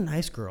she was a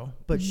nice girl,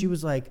 but she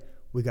was like,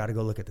 we got to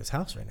go look at this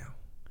house right now.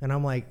 And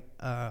I'm like,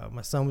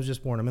 my son was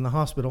just born. I'm in the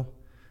hospital.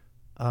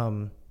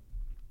 Can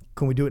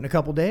we do it in a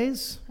couple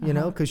days? You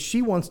know, because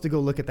she wants to go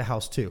look at the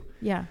house too.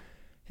 Yeah.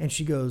 And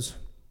she goes,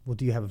 well,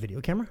 do you have a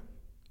video camera?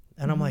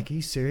 And I'm like, are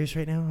you serious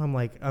right now? I'm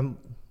like,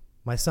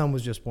 my son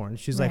was just born.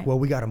 She's like, well,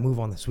 we got to move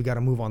on this. We got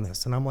to move on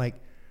this. And I'm like,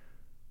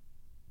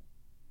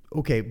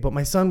 okay, but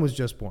my son was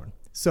just born.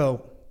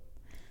 So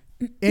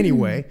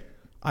anyway,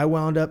 I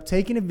wound up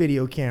taking a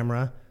video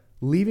camera,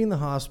 leaving the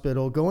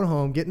hospital, going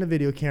home, getting a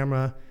video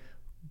camera,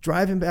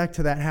 driving back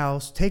to that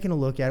house, taking a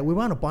look at it. We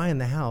wound up buying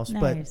the house,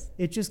 but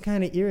it just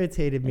kind of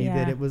irritated me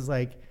that it was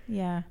like,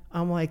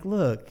 I'm like,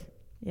 look,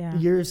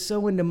 you're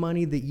so into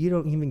money that you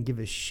don't even give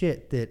a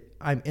shit that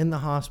I'm in the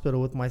hospital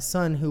with my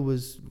son who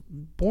was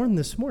born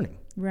this morning.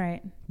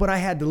 Right. But I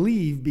had to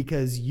leave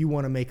because you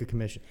want to make a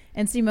commission.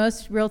 And see,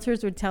 most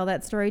realtors would tell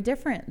that story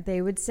different.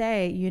 They would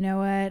say, you know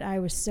what, I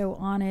was so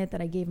on it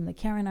that I gave him the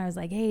camera and I was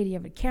like, hey, do you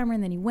have a camera?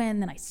 And then he went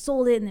and then I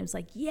sold it and it was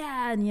like,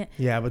 yeah. And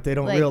but they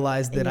don't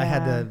realize that I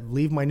had to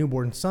leave my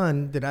newborn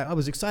son, that I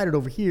was excited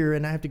over here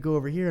and I have to go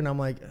over here. And I'm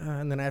like,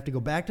 and then I have to go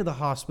back to the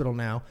hospital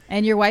now.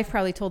 And your wife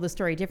probably told the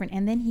story different.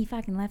 And then he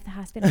fucking left the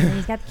hospital and then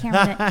he's got the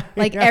camera.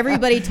 Like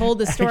everybody told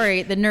the story.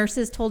 The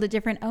nurses told it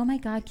different. Oh my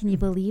God, can you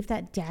believe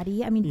that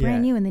daddy? I mean,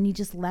 brand new. And then he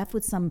just left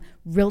with some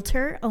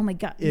realtor. Oh my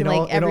God. In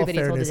all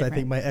fairness, I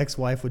think my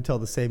ex-wife would tell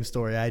the same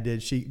story I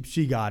did.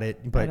 She got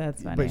it, but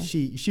that's funny. But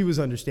she was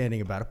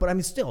understanding about it. But I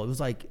mean, still, it was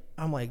like,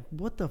 I'm like,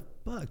 what the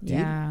fuck,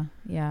 dude?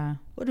 Yeah.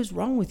 What is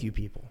wrong with you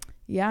people?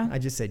 Yeah. I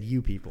just said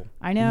you people.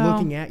 I know.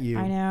 Looking at you.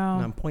 I know.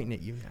 And I'm pointing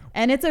at you now.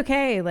 And it's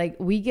okay. Like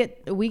we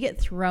get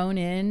thrown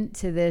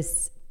into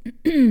this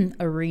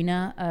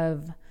arena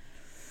of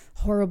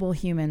horrible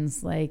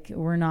humans. Like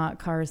we're not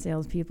car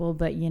salespeople,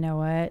 but you know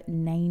what?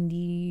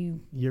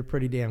 You're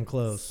pretty damn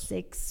close.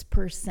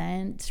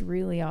 6%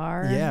 really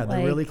are. Yeah,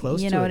 they're really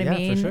close to it. You know what I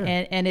mean? For sure.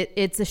 And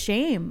it's a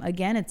shame.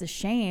 Again, it's a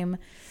shame.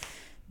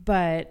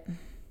 But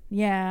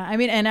yeah, I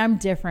mean, and I'm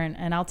different.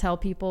 And I'll tell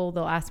people,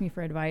 they'll ask me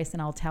for advice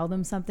and I'll tell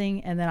them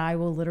something. And then I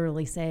will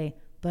literally say,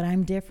 but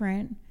I'm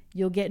different.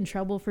 You'll get in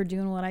trouble for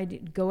doing what I do.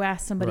 Go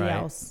ask somebody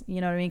else.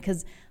 You know what I mean?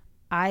 Because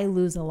I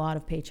lose a lot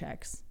of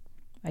paychecks.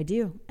 I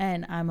do.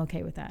 And I'm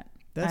okay with that.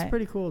 That's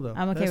pretty cool, though.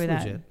 I'm okay with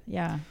legit. that.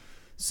 Yeah.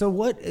 So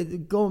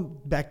going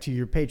back to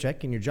your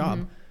paycheck and your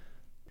job,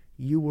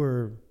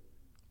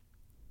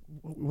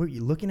 were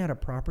you looking at a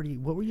property?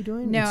 What were you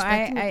doing? No,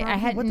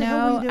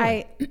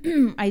 I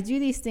do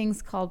these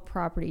things called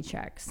property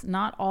checks.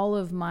 Not all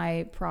of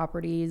my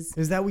properties.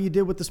 Is that what you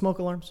did with the smoke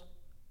alarms?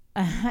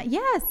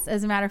 Yes.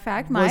 As a matter of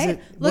fact,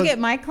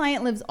 my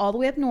client lives all the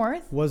way up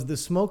north. Was the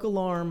smoke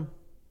alarm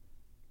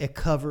a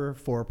cover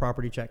for a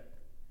property check?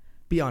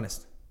 Be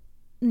honest.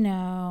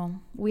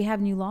 No, we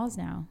have new laws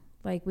now.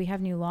 Like we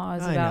have new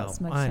laws about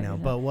smoke. I know,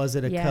 but was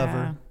it a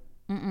cover?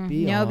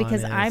 No,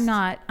 because I'm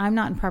not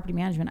in property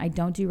management. I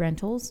don't do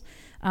rentals.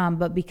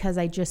 But because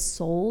I just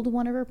sold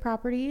one of her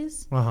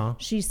properties,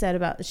 she was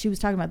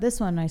talking about this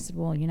one. And I said,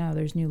 well, you know,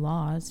 there's new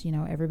laws, you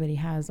know, everybody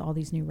has all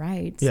these new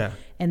rights. Yeah.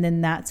 And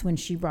then that's when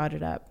she brought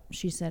it up.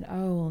 She said,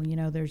 oh, you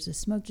know, there's a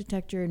smoke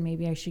detector and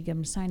maybe I should get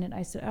them to sign it.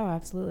 I said, oh,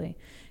 absolutely.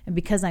 And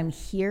because I'm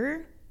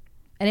here,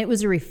 and it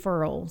was a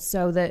referral.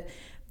 So that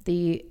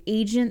the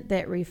agent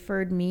that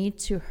referred me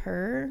to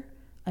her,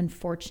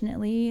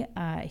 unfortunately,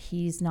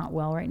 he's not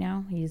well right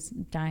now. He's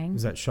dying.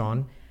 Is that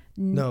Sean?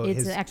 No,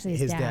 it's actually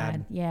his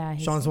dad. Yeah.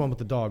 Sean's the one with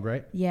the dog,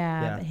 right?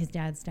 Yeah. His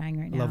dad's dying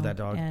right now. Love that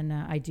dog. And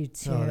I do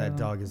too. Oh, that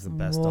dog is the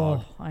best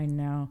dog. I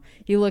know.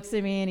 He looks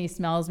at me and he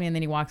smells me and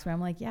then he walks away.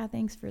 I'm like, yeah,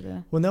 thanks for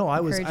the Well, no,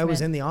 I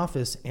was in the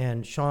office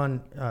and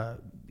Sean,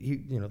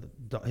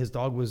 his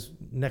dog was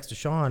next to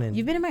Sean. And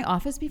you've been in my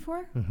office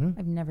before? Mm-hmm.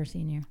 I've never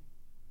seen you.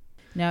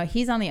 No,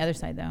 he's on the other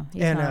side though.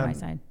 He's not on my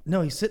side.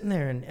 No, he's sitting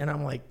there and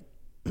I'm like,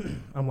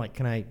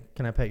 can I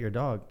pet your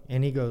dog?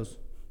 And he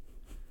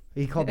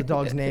called the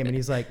dog's name and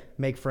he's like,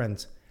 make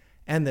friends.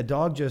 And the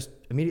dog just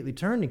immediately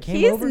turned and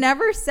came over. He's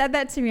never said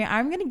that to me.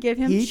 I'm going to give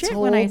him shit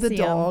when I see him. He told the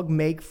dog,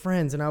 make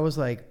friends. And I was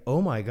like,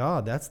 oh my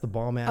God, that's the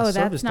bomb-ass service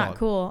dog. Oh, that's not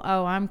cool.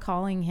 Oh, I'm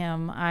calling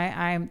him.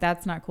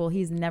 That's not cool.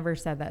 He's never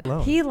said that.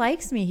 Alone. He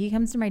likes me. He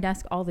comes to my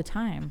desk all the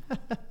time.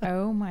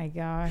 Oh my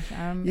gosh.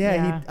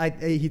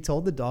 He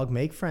told the dog,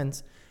 make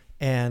friends.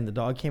 And the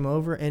dog came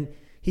over and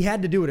he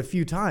had to do it a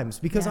few times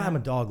because I'm a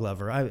dog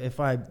lover. If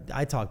I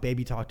talk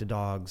baby talk to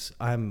dogs,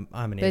 I'm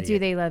an idiot. But do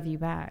they love you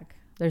back?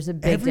 There's a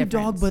big Every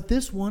difference. dog but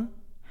this one.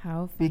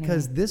 How funny.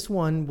 Because this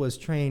one was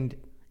trained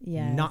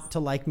not to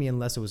like me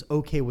unless it was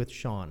okay with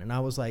Sean. And I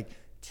was like,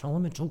 tell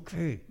him it's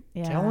okay.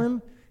 Yeah. Tell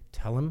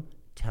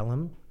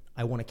him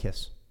I want a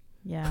kiss.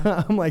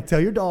 Yeah. I'm like, tell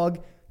your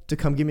dog to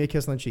come give me a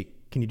kiss on the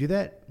cheek. Can you do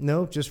that?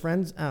 No, just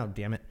friends? Oh,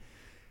 damn it.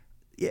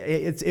 Yeah,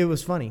 it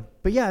was funny.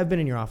 But yeah, I've been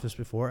in your office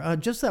before.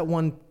 Just that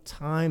one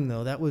time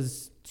though, that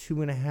was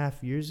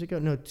 2.5 years ago.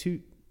 No,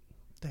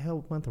 the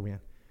hell month are we in?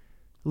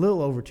 A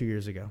little over 2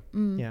 years ago.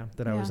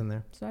 That I was in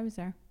there. So I was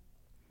there.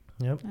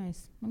 Yep.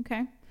 Nice.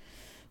 Okay.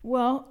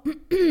 Well,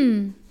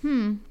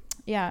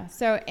 yeah.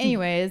 So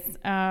anyways,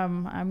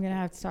 I'm going to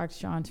have to talk to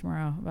Sean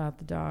tomorrow about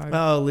the dog.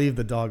 Oh, leave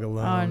the dog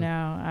alone. Oh no.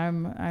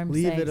 I'm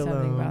leave saying it alone.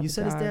 something about you the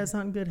said dog. his dad's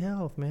not in good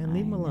health, man.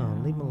 Leave him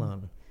alone. Leave him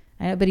alone.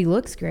 I know, but he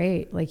looks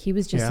great. Like he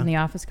was just in the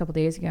office a couple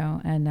days ago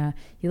and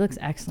he looks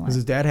excellent. Because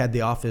his dad had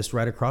the office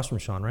right across from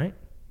Sean, right?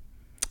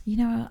 You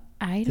know,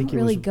 I don't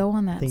really go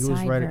on that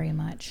side very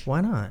much. Why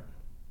not?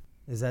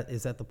 Is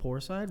that the poor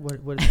side?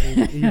 What you're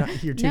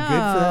too good for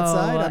that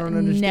side? I don't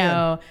understand.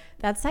 No,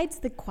 that side's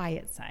the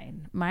quiet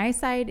side. My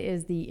side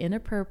is the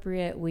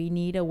inappropriate. We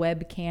need a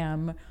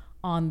webcam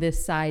on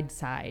this side.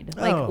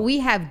 Like we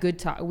have good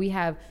talk. We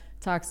have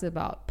talks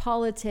about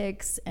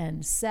politics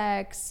and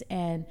sex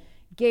and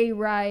gay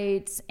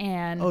rights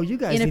and you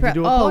guys need to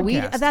do a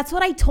podcast. That's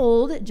what I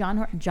told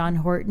John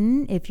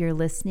Horton. If you're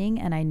listening,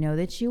 and I know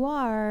that you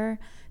are.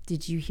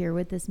 Did you hear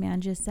what this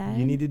man just said?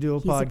 You need to do a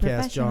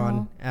podcast,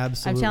 John.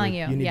 Absolutely. I'm telling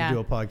you. You need to do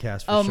a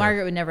podcast for sure.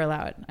 Margaret would never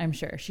allow it, I'm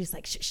sure. She's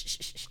like, shh, shh,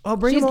 shh, shh. Oh,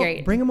 She's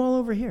great. Bring them all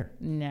over here.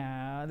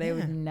 No, they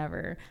would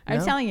never. No?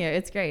 I'm telling you,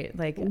 it's great.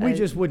 Like we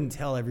just wouldn't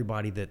tell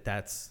everybody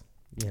that's,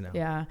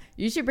 Yeah.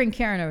 You should bring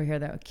Karen over here,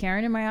 though.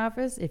 Karen in my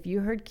office, if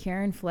you heard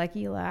Karen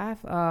Flecky laugh,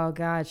 oh,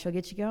 God, she'll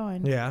get you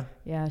going. Yeah.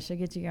 Yeah, she'll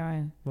get you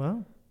going.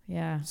 Well.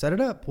 Yeah. Set it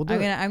up. We'll do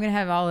it. I'm gonna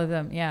have all of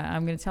them. Yeah.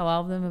 I'm gonna tell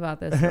all of them about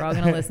this. They're all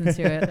gonna listen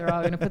to it. They're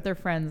all gonna put their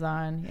friends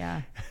on.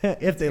 Yeah.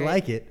 If they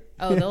like it.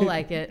 Oh, they'll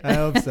like it. I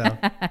hope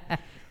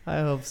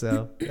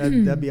so.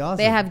 That'd be awesome.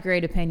 They have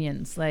great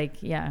opinions.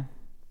 Like, yeah.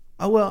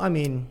 Oh, well, I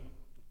mean,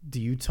 do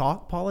you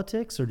talk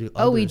politics or do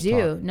others Oh, we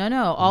do. talk?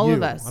 No, all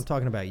of us. I'm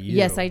talking about you.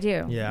 Yes, I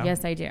do. Yeah.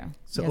 Yes, I do.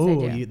 So,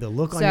 yes, I do. The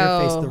look on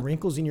your face, the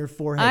wrinkles in your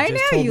forehead. I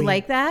just know told you me,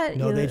 like that.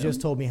 No, they just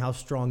told me how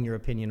strong your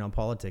opinion on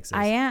politics is.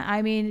 I am.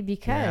 I mean,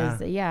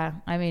 because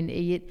I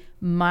mean,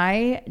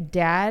 my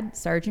dad,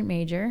 Sergeant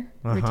Major,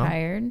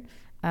 retired.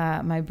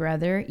 My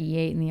brother,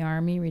 E8 in the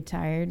Army,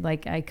 retired.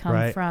 Like I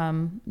come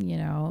from,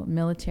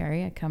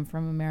 military. I come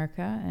from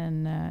America,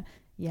 and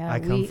I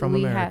come from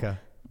America.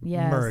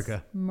 Yes.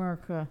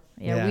 America.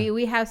 Yeah,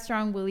 we have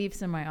strong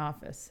beliefs in my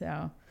office.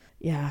 So,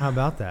 yeah. How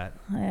about that?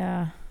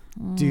 Yeah.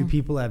 Do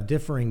people have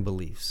differing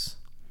beliefs?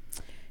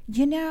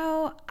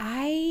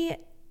 I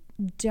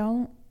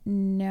don't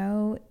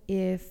know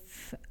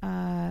if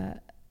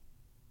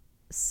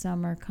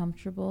some are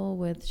comfortable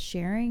with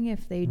sharing.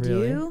 If they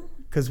do,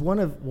 because one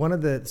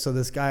of the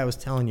this guy I was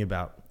telling you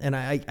about, and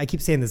I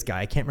keep saying this guy,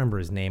 I can't remember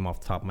his name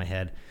off the top of my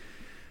head.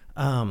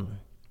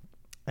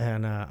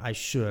 And I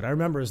should. I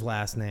remember his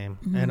last name,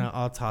 and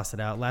I'll toss it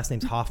out. Last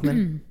name's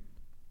Hoffman.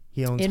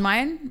 He owns in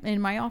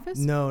my office.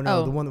 No,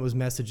 the one that was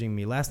messaging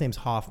me. Last name's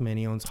Hoffman.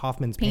 He owns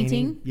Hoffman's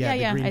Painting. Yeah.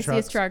 I trucks. see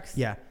his trucks.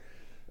 Yeah.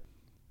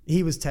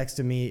 He was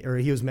texting me, or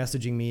he was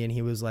messaging me, and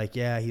he was like,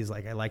 he's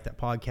like, I like that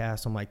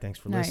podcast. I'm like, thanks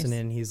for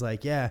listening. He's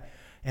like, yeah.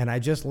 And I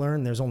just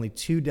learned there's only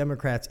 2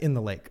 Democrats in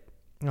the lake.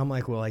 I'm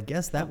like, well, I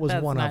guess that was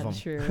one of them.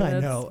 True.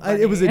 I know.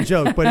 It was a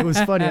joke, but it was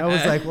funny. I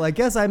was like, well, I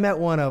guess I met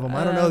one of them.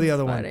 I don't know the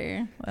other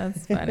one.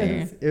 That's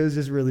funny. It was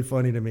just really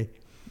funny to me.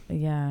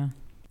 Yeah.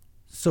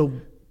 So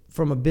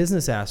from a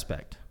business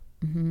aspect,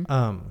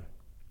 do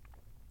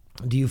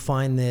you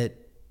find that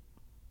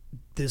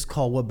this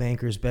Call What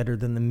Banker is better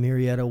than the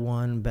Marietta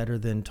one, better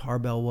than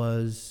Tarbell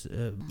was,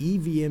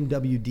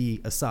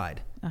 EVMWD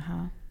aside?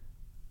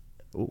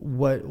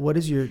 What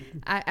is your?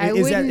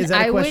 Is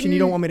that a question you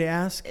don't want me to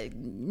ask?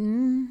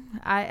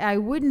 I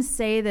wouldn't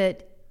say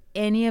that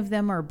any of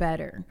them are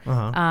better,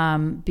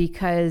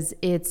 because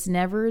it's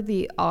never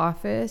the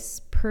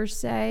office per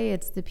se.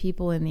 It's the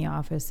people in the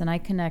office, and I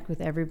connect with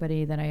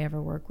everybody that I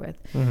ever work with.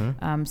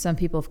 Some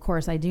people, of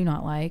course, I do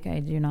not like.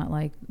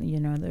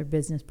 Their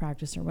business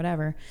practice or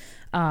whatever.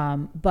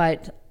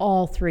 But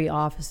all 3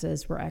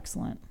 offices were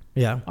excellent.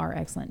 Yeah. Are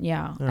excellent.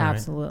 Yeah, all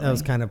absolutely. Right. That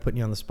was kind of putting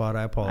you on the spot.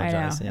 I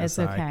apologize. I know. Yeah, it's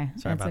okay.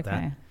 Sorry about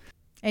that.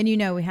 And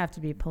we have to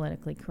be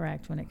politically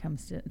correct when it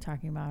comes to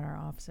talking about our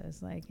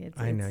offices. Like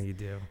I know you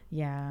do.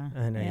 Yeah.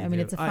 I know. I mean,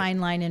 it's a fine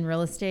line in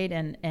real estate,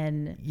 and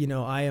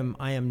I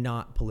am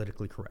not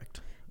politically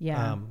correct.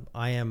 Yeah.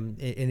 I am,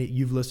 and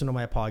you've listened to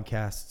my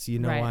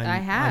podcasts. I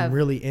have. I'm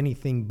really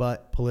anything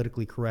but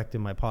politically correct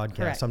in my podcast.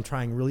 Correct. I'm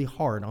trying really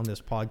hard on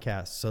this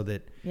podcast so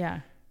that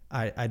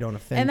I don't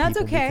offend and that's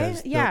people, okay.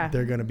 because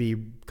they're going to be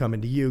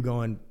coming to you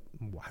going,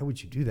 why would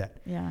you do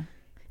that? Yeah.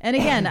 And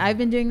again, I've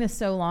been doing this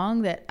so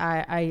long that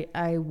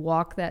I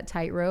walk that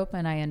tightrope,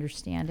 and I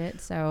understand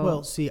it. So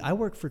well, see, I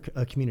work for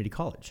a community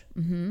college.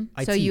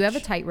 So you have a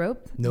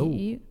tightrope? No.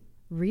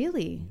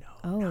 Really?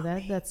 No.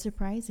 That's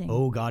surprising.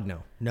 Oh God,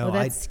 no. Oh,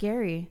 that's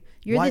scary.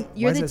 You're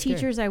the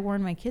teachers I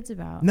warn my kids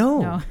about.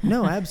 No,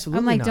 absolutely.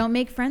 I'm like, not. Don't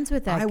make friends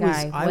with that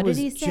guy. What did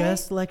he say? I was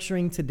just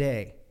lecturing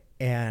today,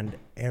 and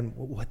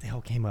what the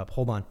hell came up?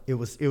 Hold on. It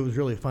was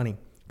really funny,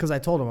 because I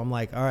told him, I'm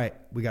like, all right,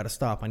 we got to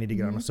stop. I need to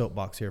get on a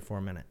soapbox here for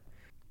a minute.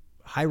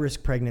 High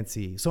risk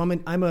pregnancy. So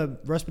I'm a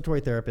respiratory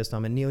therapist.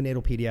 I'm a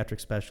neonatal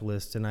pediatric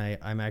specialist, and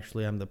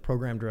I'm the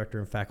program director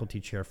and faculty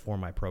chair for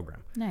my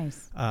program.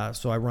 Nice.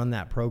 So I run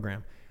that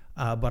program,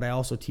 but I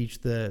also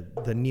teach the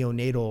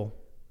neonatal.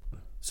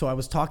 So I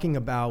was talking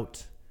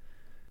about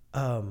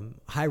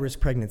high risk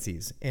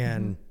pregnancies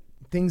and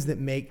things that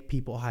make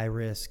people high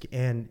risk,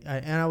 and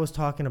I was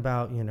talking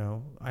about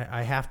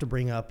I have to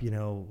bring up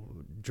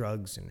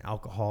drugs and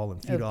alcohol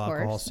and fetal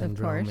alcohol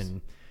syndrome,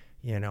 and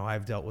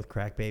I've dealt with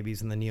crack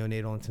babies in the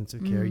neonatal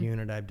intensive care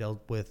unit. I've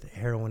dealt with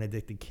heroin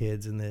addicted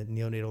kids in the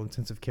neonatal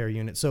intensive care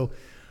unit. So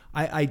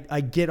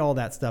I get all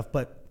that stuff.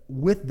 But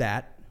with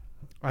that,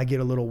 I get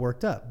a little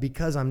worked up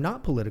because I'm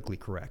not politically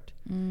correct.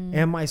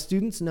 And my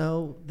students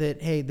know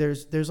that, hey,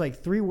 there's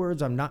like 3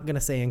 words I'm not going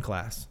to say in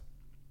class.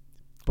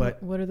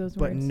 But what are those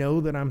words? But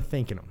know that I'm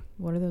thinking them.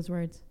 What are those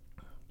words?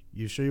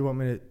 You sure you want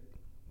me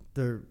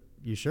to?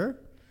 You sure?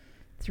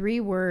 3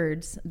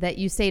 words that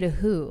you say to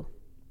who?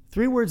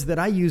 3 words that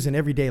I use in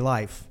everyday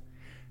life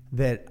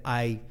that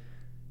I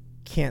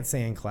can't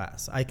say in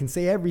class. I can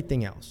say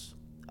everything else.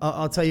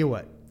 I'll tell you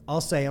what.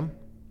 I'll say them,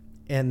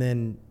 and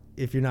then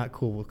if you're not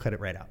cool, we'll cut it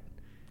right out.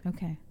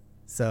 Okay.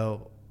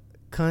 So,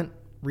 cunt,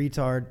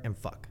 retard, and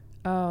fuck.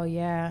 Oh,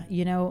 yeah.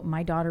 You know,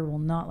 my daughter will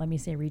not let me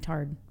say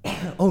retard.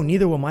 Oh,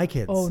 neither will my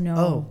kids. Oh, no.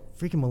 Oh,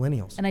 freaking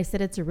millennials. And I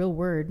said it's a real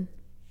word.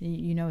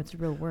 You know it's a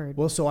real word.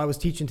 Well, so I was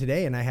teaching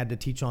today, and I had to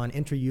teach on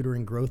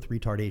intrauterine growth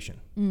retardation.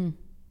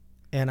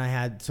 And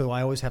I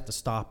always have to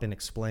stop and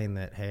explain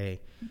that,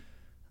 hey,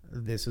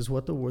 this is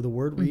what the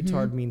word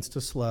retard means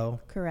to slow.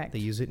 Correct. They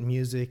use it in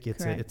music.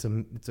 It's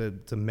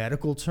a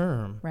medical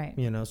term. Right.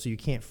 You know, so you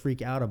can't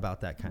freak out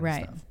about that kind of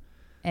stuff.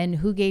 And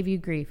who gave you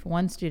grief?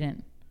 One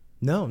student.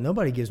 No,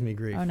 nobody gives me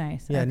grief. Oh,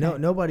 nice. Yeah, okay.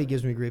 nobody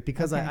gives me grief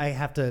because I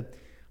have to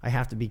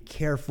be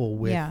careful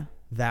with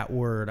that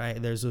word.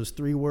 There's those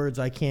 3 words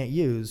I can't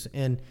use,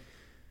 and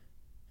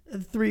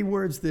 3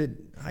 words that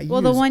I use.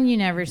 Well, the one you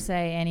never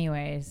say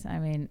anyways. I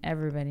mean,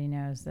 everybody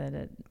knows that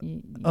it.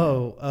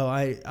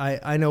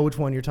 I know which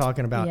one you're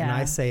talking about, and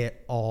I say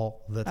it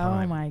all the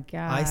time. Oh my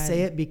God. I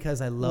say it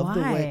because I love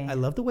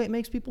the way it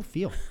makes people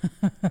feel.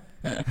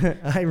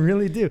 I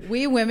really do.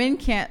 We women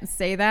can't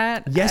say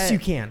that. Yes, you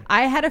can.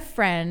 I had a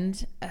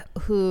friend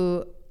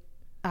who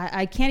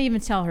I can't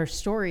even tell her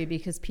story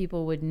because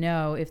people would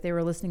know if they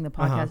were listening to the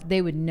podcast,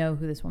 they would know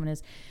who this woman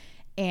is.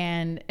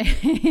 And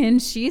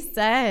she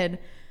said,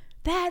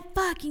 that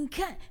fucking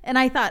cunt. And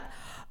I thought,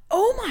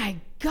 oh my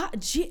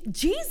God,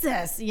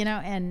 Jesus, you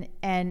know,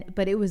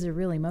 but it was a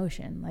real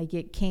emotion. Like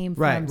it came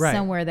from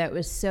somewhere that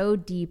was so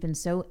deep and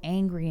so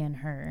angry in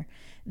her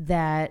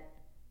that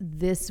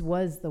this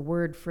was the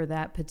word for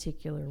that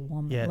particular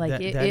woman. Yeah, like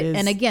that is,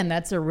 and again,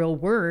 that's a real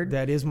word.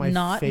 That is my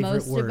Not favorite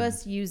most word. of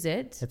us use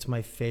it. It's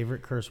my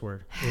favorite curse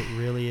word. It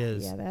really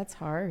is. Yeah, that's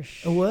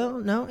harsh. Well,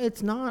 no,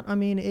 it's not. I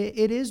mean,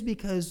 it is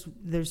because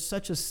there's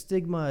such a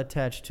stigma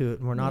attached to it,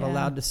 and we're not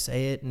allowed to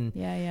say it. And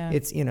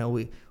it's, you know,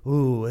 we're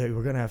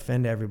going to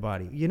offend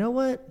everybody. You know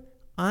what?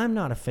 I'm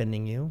not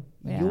offending you.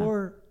 Yeah.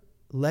 You're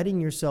letting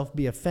yourself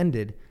be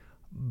offended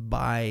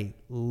by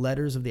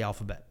letters of the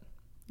alphabet.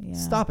 Yeah.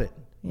 Stop it.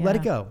 Yeah. Let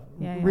it go.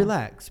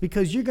 Relax,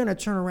 because you're going to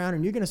turn around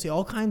and you're going to say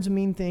all kinds of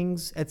mean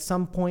things at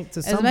some point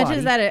to somebody. As much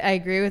as that, I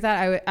agree with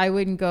that. I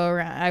wouldn't go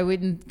around. I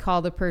wouldn't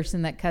call the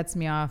person that cuts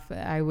me off.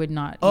 I would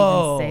not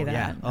even say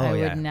that. Yeah. I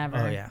would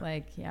never. If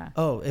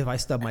I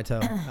stub my toe.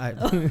 That's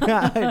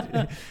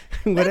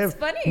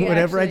funny.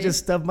 Whatever actually. I just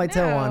stubbed my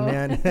toe on,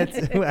 man. That's,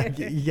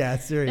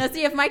 seriously. Now,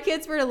 see, if my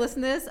kids were to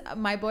listen to this,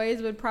 my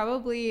boys would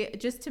probably,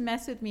 just to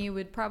mess with me,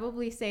 would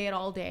probably say it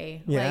all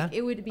day. Yeah. Like,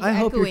 it would be I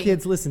hope your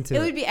kids listen to it. It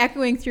would be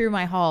echoing through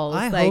my halls.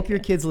 I hope your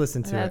kids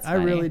listen to it. I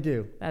really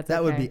do.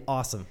 That would be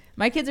awesome.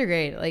 My kids are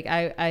great. Like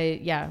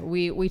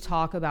we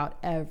talk about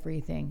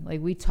everything.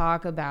 Like we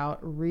talk about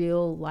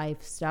real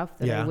life stuff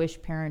that I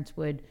wish parents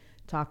would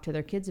talk to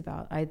their kids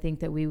about. I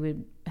think that we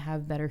would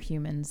have better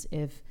humans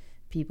if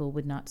people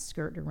would not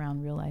skirt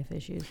around real life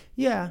issues.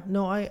 Yeah,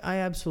 no, I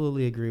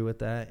absolutely agree with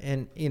that.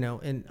 And, you know,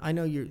 and I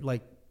know you're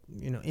like,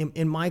 you know,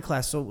 in my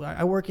class, so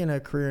I work in a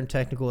career and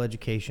technical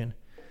education.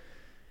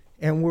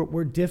 And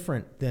we're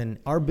different than,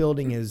 our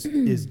building is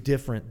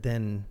different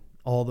than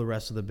all the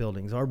rest of the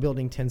buildings. Our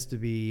building tends to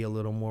be a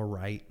little more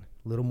right,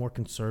 a little more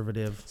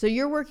conservative. So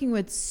you're working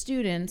with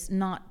students,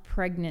 not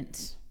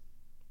pregnant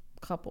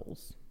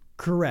couples.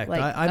 Correct.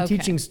 Like, I'm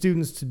teaching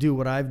students to do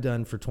what I've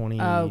done for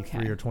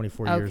 23 or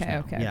 24 years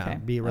now.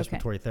 Be a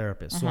respiratory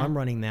therapist. So I'm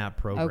running that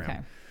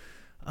program.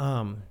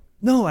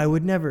 No, I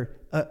would never.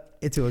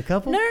 To a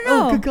couple? No.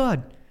 Oh, good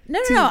God. No.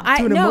 To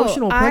an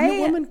emotional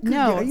pregnant woman?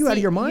 No. Are you out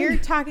of your mind? You're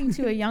talking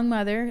to a young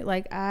mother.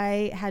 Like,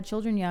 I had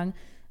children young.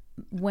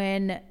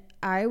 When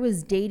I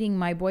was dating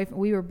my boyfriend,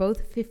 we were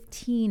both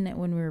 15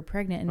 when we were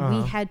pregnant, and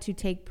we had to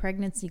take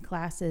pregnancy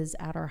classes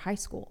at our high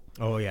school.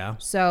 Oh yeah.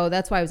 So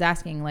that's why I was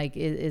asking, like,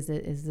 is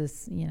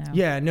this, you know?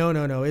 Yeah,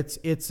 no.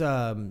 It's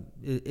a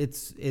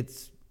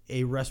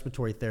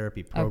respiratory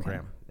therapy program.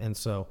 Okay. And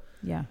so,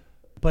 yeah.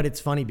 But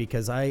it's funny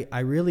because I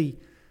really,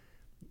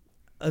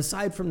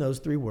 aside from those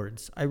 3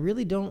 words, I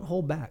really don't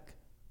hold back.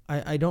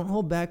 I don't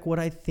hold back what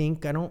I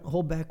think. I don't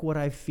hold back what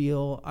I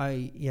feel.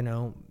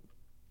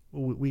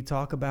 We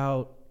talk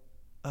about,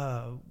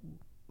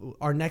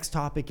 our next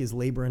topic is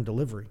labor and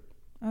delivery.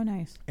 Oh,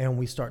 nice. And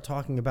we start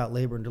talking about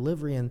labor and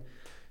delivery and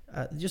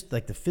just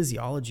like the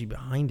physiology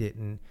behind it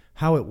and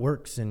how it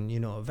works, and,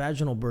 you know, a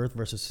vaginal birth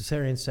versus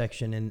cesarean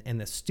section,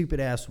 and the stupid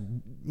ass,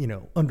 you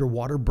know,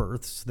 underwater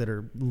births that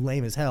are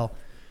lame as hell.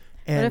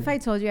 And what if I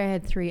told you I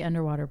had 3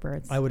 underwater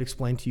births? I would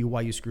explain to you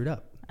why you screwed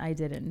up. I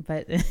didn't,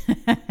 but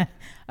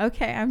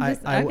okay.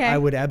 I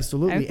would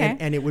absolutely. Okay.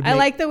 And it would. I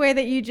like the way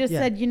that you just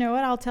said, you know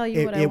what? I'll tell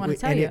you what I want to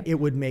tell you. It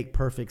would make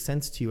perfect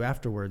sense to you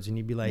afterwards. And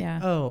you'd be like,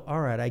 oh,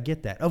 all right, I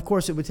get that. Of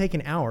course, it would take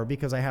an hour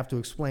because I have to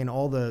explain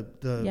all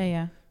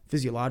the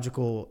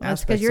physiological aspects.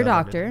 That's because you're a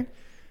doctor.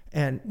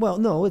 And well,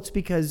 no, it's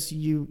because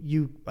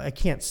I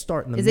can't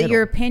start in the middle. Is it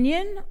your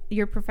opinion,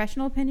 your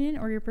professional opinion,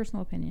 or your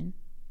personal opinion?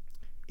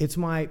 It's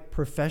my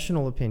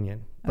professional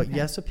opinion, but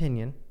yes,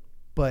 opinion.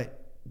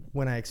 But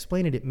when I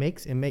explain it, it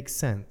makes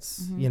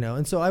sense, you know.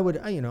 And so I get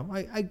on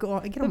my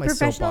soapbox.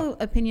 Professional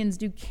opinions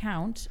do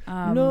count.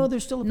 No,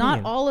 there's still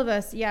opinion.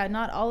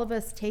 Not all of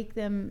us take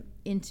them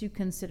into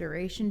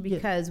consideration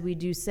because we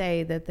do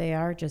say that they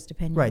are just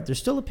opinion. Right, there's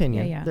still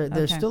opinion.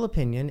 There's still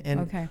opinion,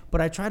 and but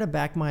I try to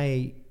back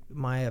my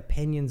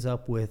opinions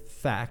up with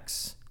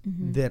facts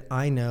that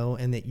I know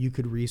and that you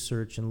could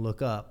research and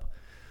look up.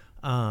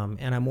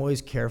 And I'm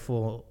always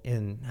careful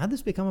in how'd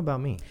this become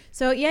about me?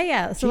 So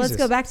So let's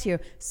go back to you.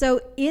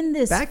 So in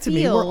this back to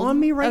me, we're on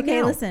me right now.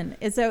 Okay, listen.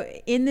 So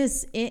in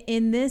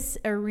this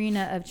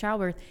arena of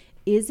childbirth,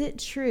 is it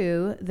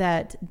true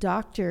that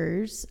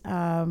doctors,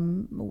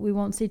 we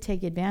won't say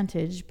take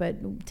advantage,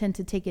 but tend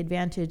to take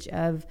advantage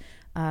of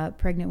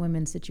pregnant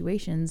women's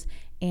situations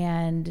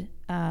and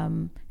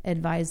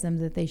advise them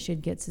that they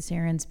should get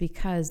cesareans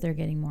because they're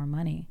getting more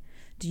money?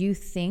 Do you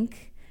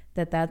think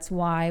that's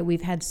why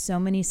we've had so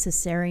many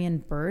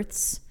cesarean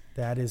births?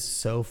 That is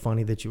so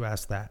funny that you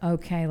asked that.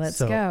 Okay, let's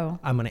go.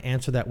 I'm going to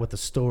answer that with a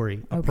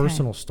story, a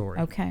personal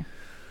story. Okay.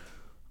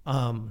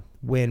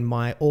 When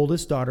my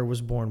oldest daughter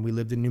was born, we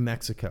lived in New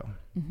Mexico.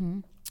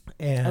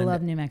 And I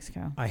love New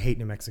Mexico. I hate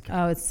New Mexico.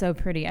 Oh, it's so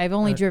pretty. I've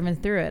only driven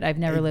through it. I've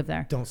never lived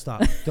there. Don't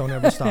stop. Don't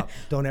ever stop.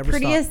 Don't ever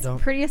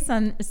stop. Prettiest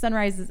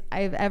sunrises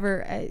I've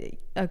ever.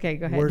 Okay,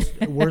 go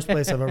ahead. Worst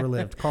place I've ever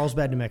lived.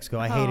 Carlsbad, New Mexico.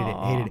 I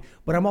hated it.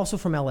 But I'm also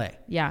from LA.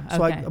 Yeah.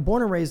 So I'm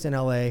born and raised in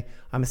LA.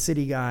 I'm a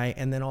city guy,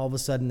 and then all of a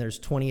sudden there's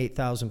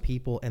 28,000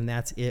 people, and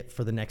that's it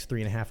for the next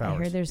 3.5 hours.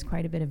 I heard there's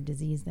quite a bit of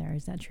disease there.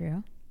 Is that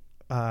true?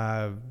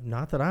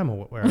 Not that I'm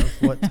aware of.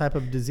 What type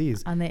of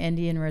disease? On the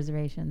Indian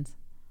reservations.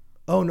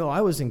 Oh, no, I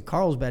was in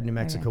Carlsbad, New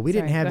Mexico. We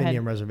didn't have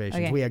Indian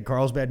reservations. Okay. We had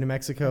Carlsbad, New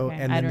Mexico,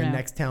 and then the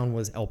next town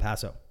was El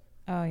Paso.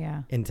 Oh,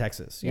 yeah. In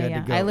Texas. You had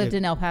to go. I lived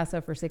in El Paso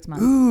for 6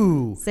 months.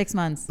 Ooh. 6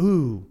 months.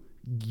 Ooh.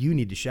 You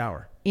need to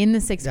shower. In the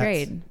sixth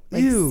grade.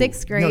 Like ew.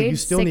 6th grade, no, you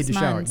still need to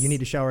shower. months. You need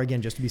to shower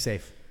again just to be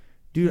safe.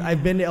 Dude,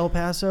 I've been to El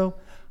Paso.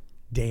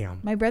 Damn.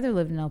 My brother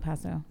lived in El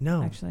Paso.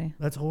 No. Actually.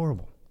 That's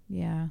horrible.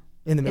 Yeah.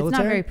 In the military? It's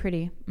not very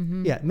pretty.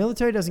 Mm-hmm. Yeah,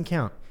 military doesn't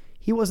count.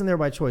 He wasn't there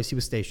by choice. He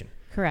was stationed.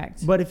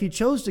 Correct. But if you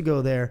chose to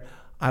go there,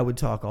 I would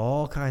talk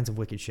all kinds of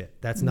wicked shit.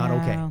 That's not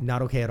okay.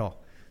 Not okay at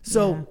all.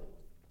 So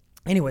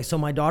anyway, so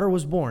my daughter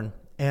was born,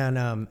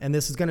 and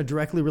this is going to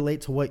directly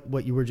relate to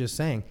what you were just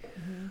saying.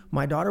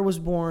 My daughter was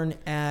born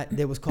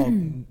it was called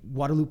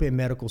Guadalupe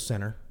Medical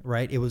Center,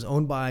 right? It was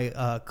owned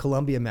by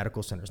Columbia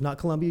Medical Centers, not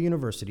Columbia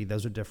University.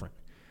 Those are different.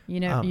 You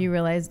know, you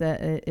realize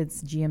that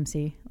it's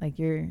GMC, like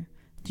your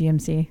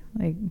GMC,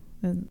 like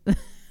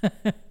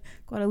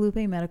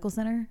Guadalupe Medical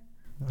Center.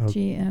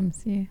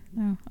 GMC.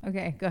 No.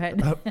 Okay, go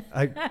ahead.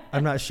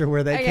 I'm not sure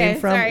where that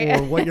came from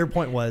or what your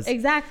point was.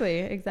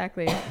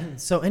 Exactly.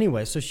 So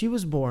anyway, so she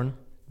was born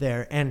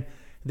there, and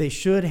they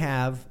should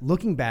have,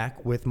 looking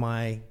back with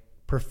my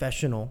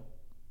professional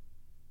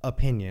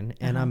opinion,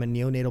 and I'm a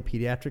neonatal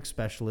pediatric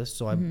specialist,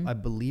 so I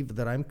believe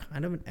that I'm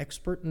kind of an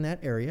expert in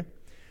that area.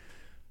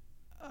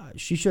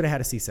 She should have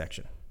had a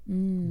C-section.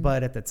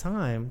 But at the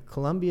time,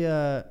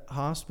 Columbia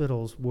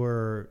hospitals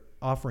were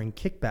offering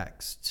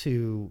kickbacks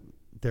to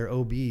their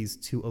OBs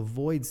to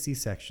avoid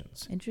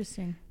C-sections.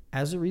 Interesting.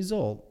 As a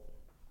result,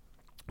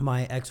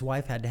 my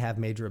ex-wife had to have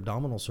major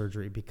abdominal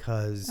surgery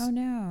because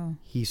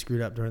he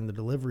screwed up during the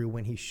delivery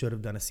when he should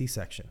have done a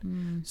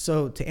C-section.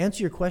 So to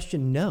answer your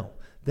question, no.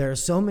 There are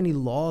so many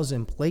laws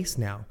in place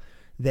now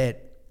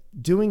that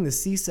doing the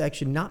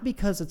C-section, not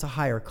because it's a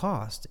higher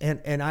cost,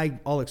 and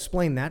I'll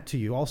explain that to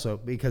you also,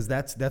 because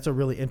that's a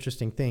really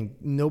interesting thing.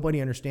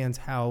 Nobody understands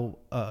how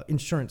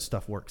insurance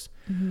stuff works.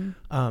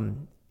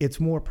 It's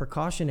more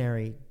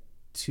precautionary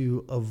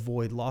to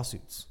avoid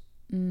lawsuits.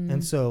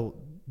 And so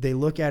they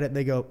look at it and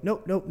they go,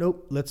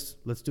 nope,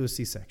 let's do a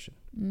C-section.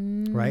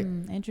 Right?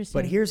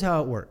 Interesting. But here's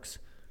how it works.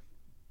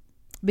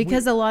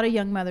 Because a lot of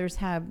young mothers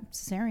have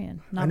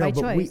cesarean, not by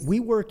choice. We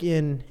work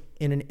in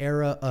an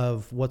era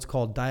of what's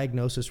called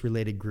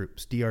diagnosis-related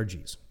groups,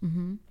 DRGs.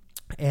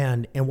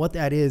 And what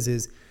that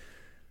is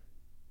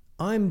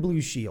I'm Blue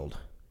Shield.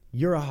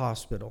 You're a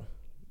hospital.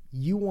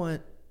 You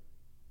want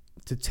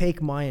to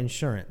take my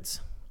insurance.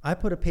 I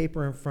put a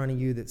paper in front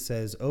of you that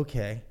says,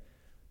 okay,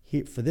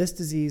 here, for this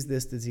disease,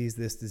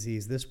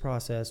 this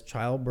process,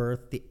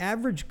 childbirth, the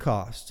average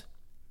cost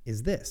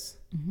is this.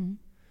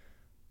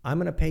 I'm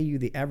going to pay you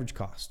the average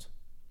cost.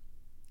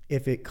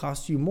 If it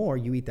costs you more,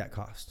 you eat that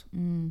cost.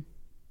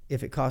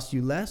 If it costs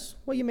you less,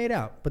 well, you made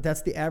out. But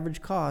that's the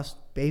average cost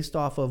based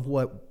off of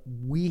what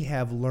we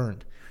have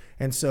learned.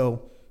 And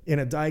so in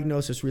a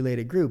diagnosis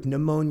related group,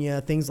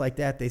 pneumonia, things like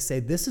that, they say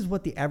this is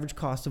what the average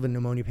cost of a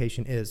pneumonia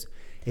patient is.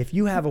 If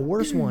you have a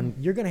worse one,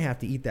 you're going to have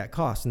to eat that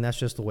cost, and that's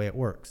just the way it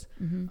works.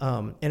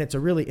 And it's a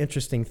really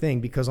interesting thing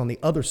because on the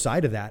other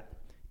side of that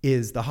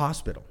is the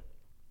hospital.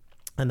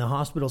 And the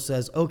hospital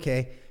says,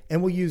 okay,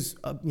 and we'll use,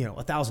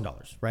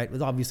 $1,000,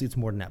 right? Obviously it's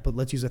more than that, but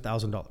let's use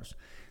 $1,000.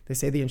 They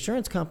say the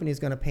insurance company is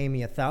going to pay me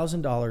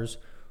 $1,000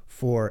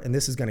 for, and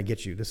this is going to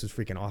get you, this is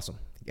freaking awesome.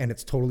 And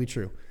it's totally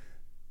true.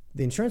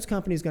 The insurance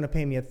company is going to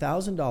pay me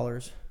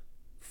 $1,000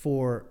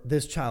 for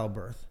this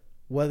childbirth,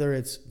 whether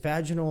it's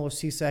vaginal or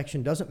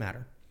C-section, doesn't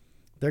matter.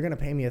 They're going to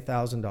pay me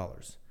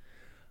 $1,000.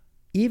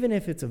 Even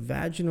if it's a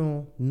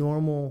vaginal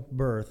normal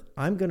birth,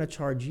 I'm going to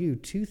charge you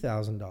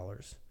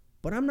 $2,000,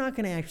 but I'm not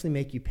going to actually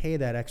make you pay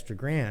that extra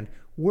grand.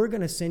 We're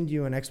going to send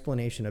you an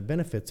explanation of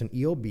benefits, an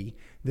EOB,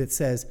 that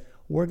says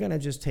we're going to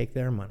just take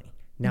their money.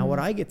 Now, what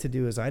I get to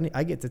do is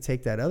I get to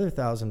take that other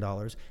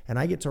 $1,000 and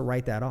I get to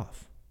write that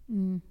off.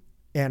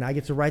 And I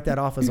get to write that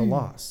off as a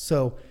loss.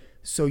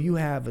 So you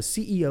have a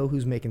CEO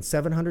who's making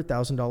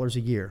 $700,000 a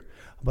year,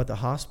 but the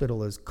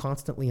hospital is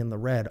constantly in the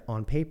red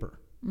on paper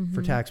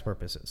for tax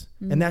purposes.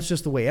 And that's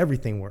just the way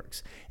everything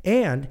works.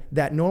 And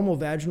that normal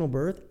vaginal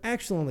birth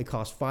actually only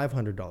costs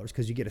 $500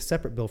 because you get a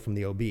separate bill from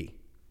the OB,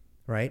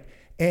 right?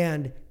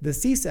 And the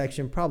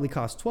C-section probably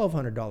costs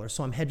 $1,200.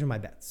 So I'm hedging my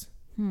bets,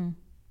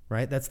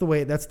 right? That's the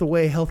way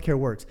healthcare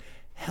works.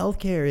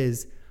 Healthcare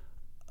is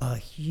a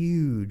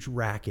huge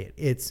racket.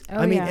 It's,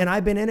 and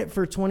I've been in it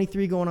for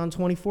 23 going on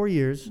 24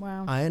 years.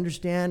 Wow. I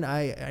understand.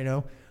 I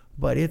know,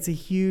 but it's a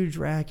huge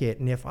racket.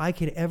 And if I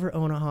could ever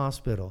own a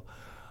hospital,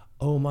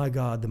 oh my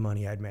God, the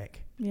money I'd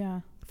make.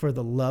 Yeah. For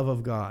the love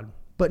of God.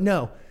 But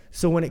no.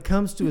 So when it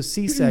comes to a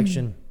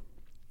C-section,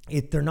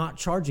 they're not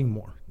charging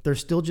more. They're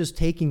still just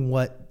taking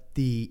what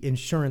the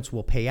insurance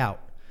will pay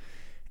out.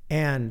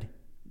 And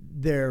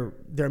they're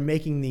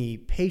making the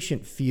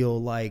patient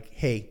feel like,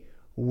 hey,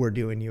 we're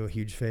doing you a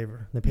huge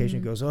favor. The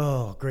patient goes,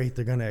 oh, great,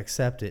 they're going to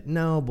accept it.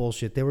 No,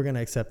 bullshit. They were going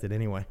to accept it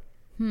anyway.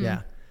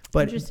 Yeah.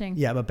 But interesting.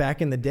 Yeah, but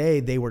back in the day,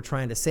 they were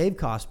trying to save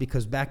costs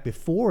because back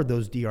before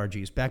those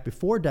DRGs, back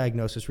before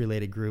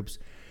diagnosis-related groups,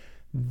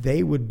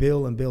 they would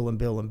bill and bill and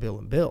bill and bill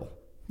and bill.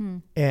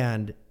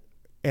 And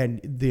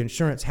the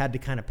insurance had to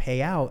kind of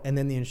pay out, and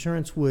then the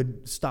insurance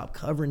would stop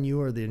covering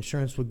you or the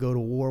insurance would go to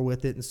war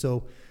with it. And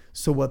so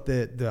what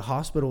the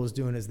hospital was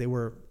doing is they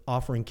were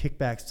offering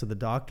kickbacks to the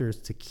doctors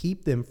to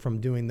keep them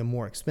from doing the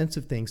more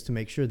expensive things to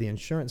make sure the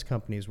insurance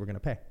companies were going to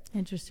pay.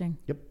 Interesting.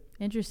 Yep.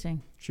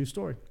 Interesting. True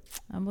story.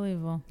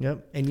 Unbelievable.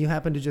 Yep. And you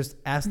happened to just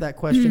ask that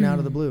question out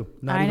of the blue.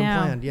 Not even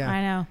planned. Yeah.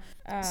 I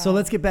know. So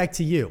let's get back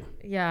to you.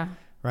 Yeah.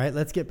 Right?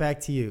 Let's get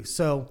back to you.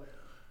 So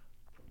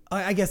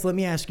I guess let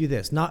me ask you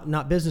this,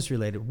 not business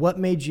related. What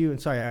made you,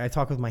 and sorry, I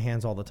talk with my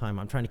hands all the time.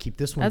 I'm trying to keep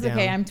this one down. That's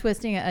okay. I'm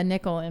twisting a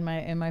nickel in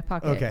my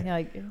pocket. Okay.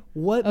 Like,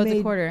 it's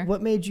a quarter.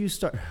 What made you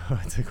start?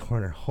 Oh, it's a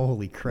quarter.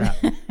 Holy crap.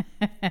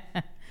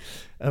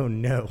 Oh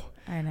no.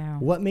 I know.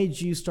 What made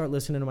you start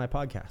listening to my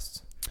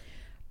podcasts?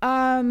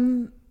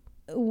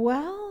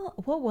 Well,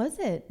 what was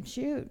it?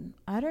 Shoot.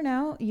 I don't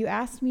know. You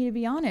asked me to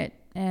be on it,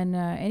 and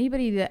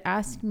anybody that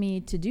asked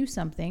me to do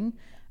something,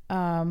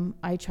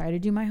 I try to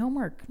do my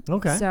homework.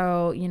 Okay.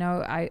 So,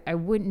 I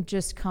wouldn't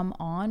just come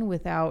on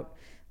without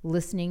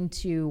listening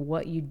to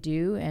what you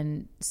do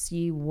and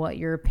see what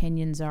your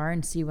opinions are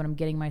and see what I'm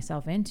getting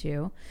myself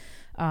into.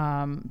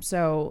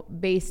 So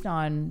based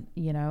on,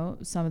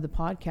 some of the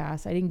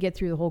podcasts, I didn't get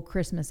through the whole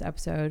Christmas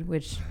episode,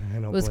 which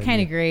was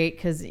kind of great.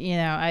 Cause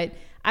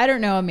I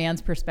don't know a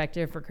man's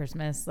perspective for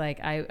Christmas.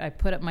 Like I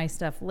put up my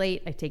stuff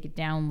late. I take it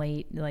down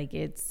late. Like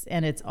it's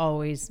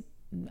always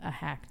a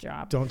hack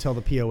job. Don't tell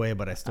the POA,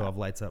 but I still have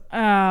lights up. Oh,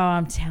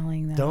 I'm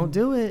telling them. Don't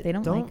do it. They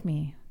don't like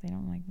me. They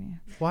don't like me.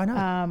 Why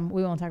not?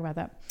 We won't talk about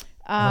that.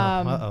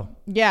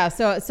 Yeah.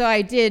 So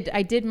I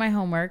did my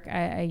homework.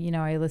 I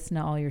listened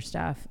to all your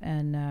stuff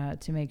and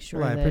to make sure.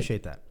 Well, I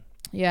appreciate that.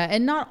 Yeah.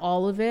 And not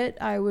all of it.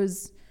 I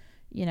was,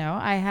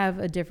 I have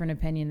a different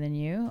opinion than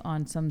you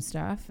on some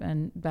stuff,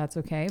 and that's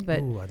okay. But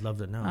ooh, I'd love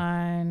to know.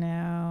 I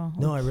know.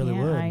 No, I really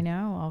would. I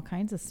know all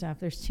kinds of stuff.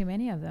 There's too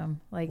many of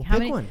them. Like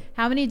well,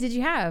 how many did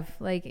you have?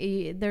 Like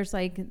there's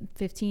like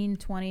 15,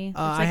 20, there's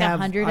like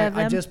 100 of them.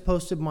 I just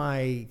posted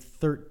my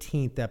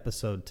 13th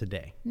episode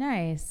today.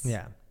 Nice.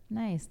 Yeah.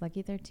 Nice.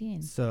 Lucky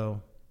 13.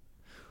 So,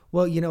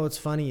 well, what's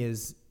funny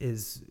is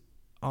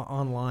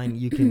online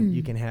you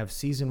can have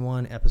season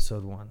 1,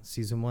 episode 1,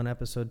 season 1,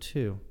 episode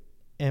 2.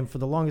 And for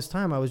the longest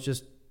time, I was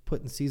just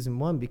putting season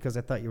 1 because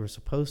I thought you were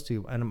supposed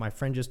to. And my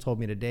friend just told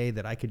me today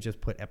that I could just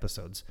put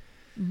episodes.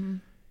 Mm-hmm.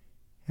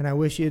 And I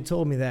wish you had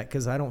told me that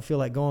because I don't feel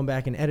like going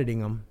back and editing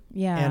them.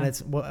 Yeah. And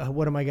it's,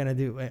 what am I going to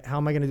do? How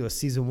am I going to do a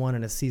season 1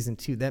 and a season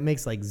 2? That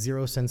makes like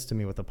zero sense to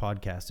me with a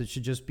podcast. It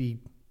should just be,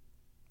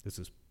 this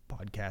is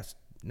podcast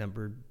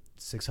number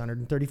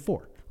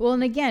 634. Well,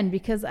 and again,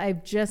 because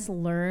I've just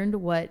learned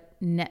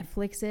what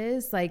Netflix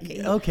is, like,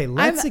 okay,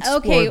 let's explore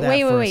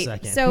that for a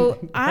second.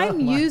 So I'm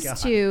used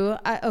to,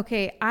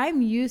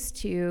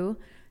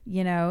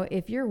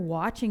 if you're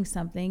watching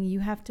something, you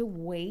have to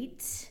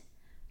wait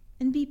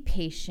and be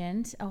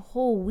patient a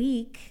whole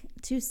week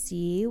to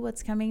see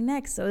what's coming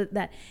next. So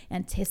that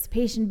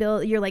anticipation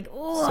build, you're like,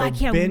 oh, so I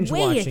can't binge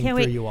wait. watching I can't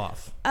wait. threw you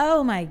off.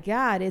 Oh my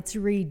God, it's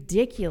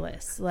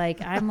ridiculous. Like,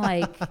 I'm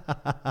like,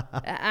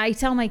 I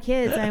tell my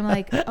kids, I'm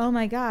like, oh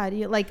my God.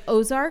 Like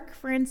Ozark,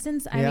 for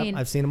instance. I mean,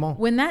 I've seen them all.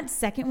 When that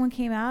second one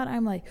came out,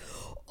 I'm like,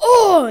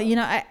 oh,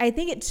 I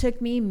think it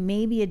took me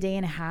maybe a day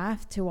and a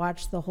half to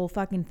watch the whole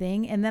fucking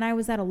thing. And then I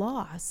was at a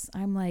loss.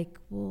 I'm like,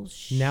 well,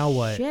 now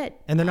what? Shit.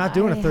 And they're not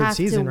doing a third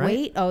season, right?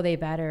 Wait. Oh, they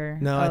better.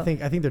 No, I think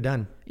they're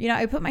done.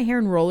 I put my hair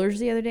in rollers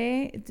the other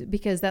day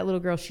because that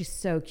little girl, she's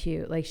so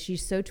cute. Like,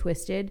 she's so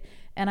twisted.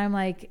 And I'm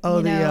like,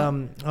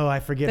 I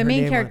forget the her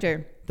main name.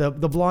 character. The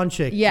blonde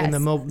chick in the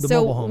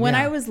mobile home. When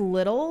I was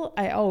little,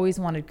 I always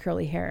wanted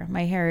curly hair.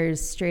 My hair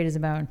is straight as a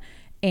bone.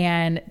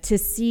 And to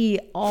see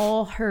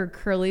all her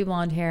curly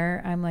blonde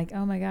hair, I'm like,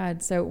 oh my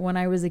God. So when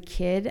I was a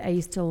kid, I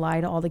used to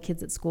lie to all the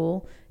kids at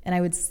school, and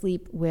I would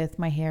sleep with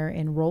my hair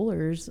in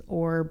rollers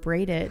or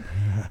braid it.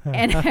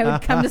 And I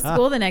would come to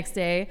school the next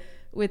day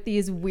with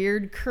these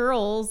weird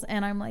curls,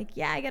 and I'm like,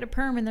 yeah, I got a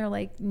perm. And they're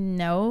like,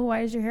 no,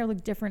 why does your hair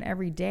look different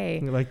every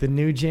day? You're like the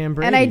new Jan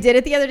Brady. And I did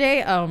it the other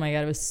day. Oh my God,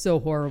 it was so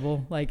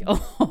horrible. Like,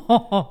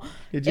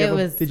 Did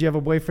you have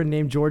a boyfriend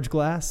named George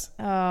Glass?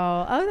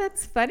 Oh,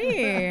 that's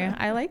funny.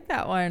 I like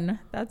that one.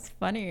 That's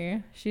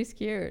funny. She's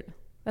cute.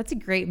 That's a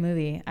great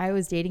movie. I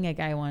was dating a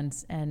guy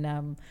once, and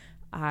I'm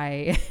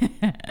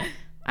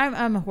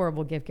a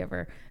horrible gift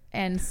giver.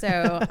 And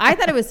so I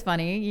thought it was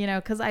funny,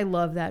 because I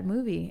love that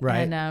movie.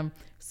 Right. And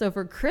so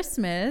for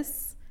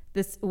Christmas,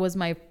 this was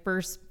my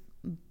first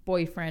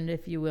boyfriend,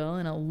 if you will,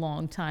 in a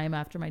long time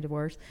after my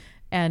divorce.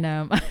 And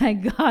I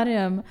got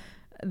him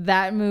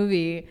that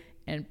movie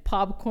and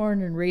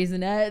popcorn and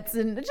Raisinets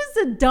and just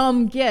a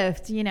dumb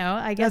gift,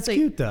 I guess that's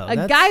cute though.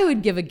 A guy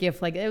would give a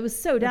gift like it was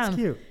so dumb. That's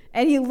cute.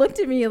 And he looked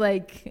at me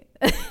like,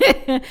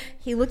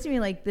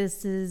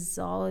 this is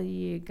all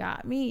you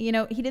got me.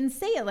 He didn't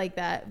say it like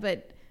that,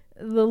 but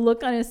the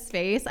look on his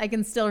face, I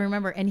can still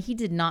remember. And he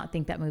did not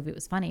think that movie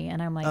was funny.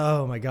 And I'm like,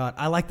 oh my God,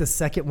 I like the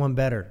second one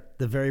better.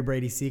 The Very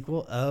Brady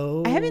sequel.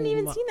 Oh, I haven't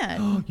even seen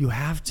that. You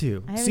have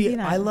to. See,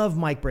 I love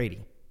Mike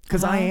Brady.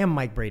 Because I am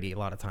Mike Brady a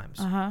lot of times.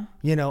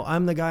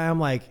 I'm the guy, I'm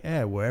like,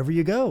 wherever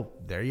you go,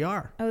 there you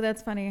are. Oh,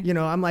 that's funny.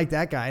 I'm like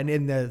that guy. And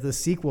in the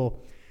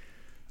sequel,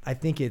 I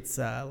think it's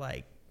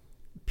like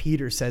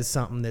Peter says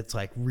something that's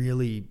like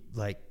really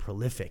like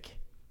prolific.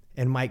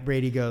 And Mike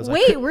Brady goes,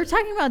 wait, we're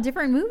talking about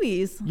different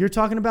movies. You're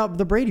talking about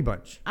the Brady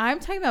Bunch. I'm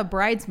talking about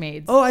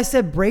Bridesmaids. Oh, I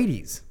said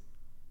Brady's.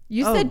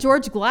 You said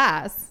George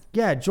Glass.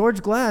 Yeah,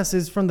 George Glass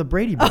is from the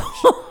Brady Bunch.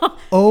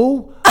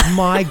 Oh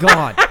my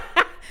God.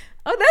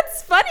 Oh,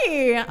 that's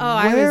funny. Oh,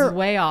 I was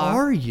way off.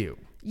 Where are you?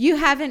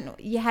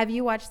 Have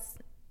you watched?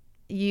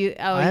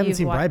 I haven't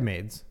seen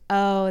Bridesmaids.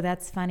 Oh,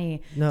 that's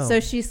funny. No. So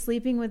she's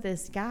sleeping with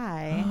this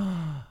guy,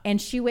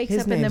 and she wakes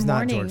up in the morning. His name's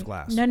not George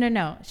Glass.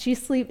 No.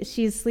 She's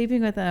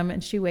sleeping with him,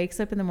 and she wakes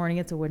up in the morning.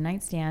 It's a one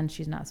night stand.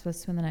 She's not supposed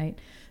to spend the night.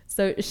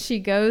 So she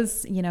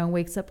goes,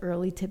 wakes up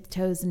early,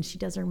 tiptoes, and she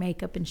does her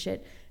makeup and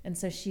shit. And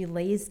so she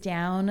lays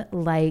down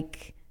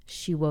like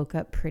she woke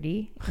up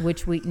pretty,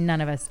 which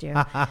none of us do.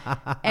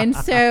 And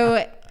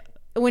so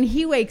when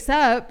he wakes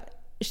up,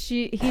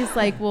 he's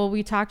like, well,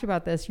 we talked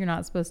about this. You're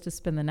not supposed to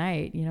spend the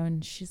night,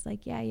 and she's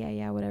like,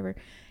 yeah, whatever.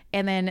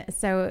 And then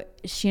so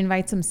she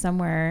invites him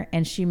somewhere,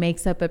 and she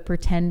makes up a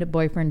pretend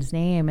boyfriend's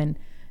name,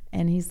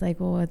 and he's like,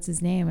 well, what's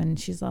his name? And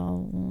she's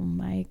all, well,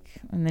 Mike.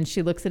 And then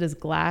she looks at his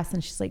glass,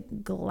 and she's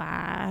like,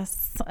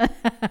 Glass.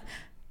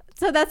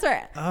 So that's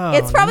right. Oh,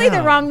 it's probably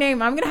the wrong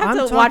name. I'm going to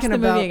have to watch the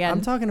movie again.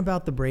 I'm talking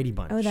about the Brady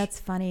Bunch. Oh, that's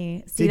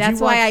funny. See,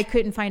 that's why I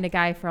couldn't find a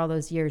guy for all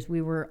those years.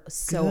 We were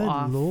so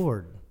off. Good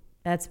Lord.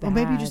 That's bad. Well,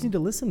 maybe you just need to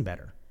listen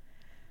better.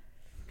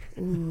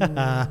 Ooh,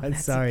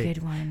 that's Sorry. a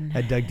good one.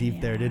 I dug deep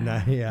there, didn't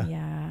I?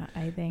 Yeah,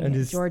 I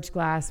think George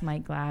Glass,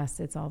 Mike Glass,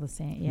 it's all the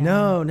same. Yeah.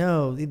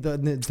 No,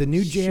 the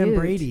new Jan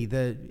Brady.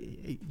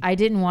 I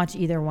didn't watch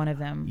either one of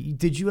them.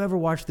 Did you ever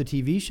watch the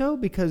TV show?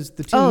 Because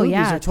the two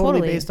movies are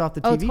totally based off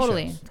the TV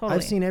shows. Totally.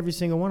 I've seen every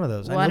single one of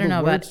those. Well, I don't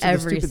know about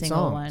every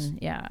single one.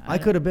 Yeah, I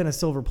could have been a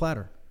silver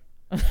platter.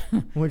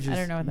 Which is, I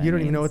don't know what that you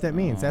don't means. even know what that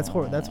means. That's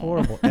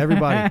horrible.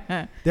 Everybody,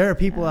 there are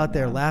people out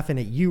there laughing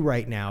at you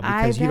right now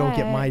because you don't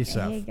get my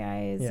stuff. Hey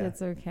guys,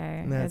 it's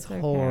okay. That's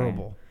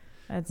horrible.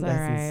 That's all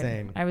right.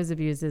 Insane. I was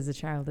abused as a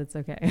child. It's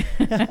okay.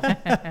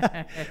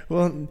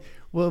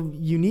 Well,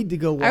 you need to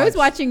go watch. I was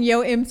watching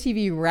Yo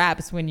MTV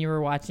Raps when you were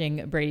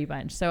watching Brady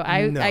Bunch, so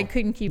I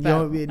couldn't keep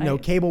up. No,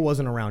 cable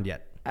wasn't around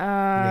yet.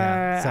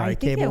 Sorry, I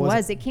think it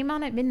was. It came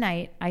on at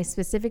midnight. I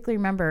specifically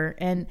remember,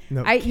 and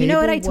you know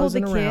what I told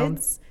the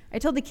kids? I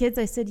told the kids,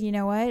 I said, you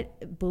know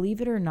what? Believe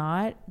it or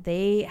not,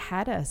 they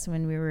had us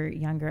when we were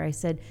younger. I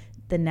said,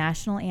 the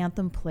national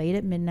anthem played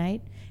at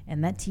midnight,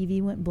 and that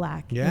TV went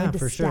black. Yeah,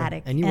 for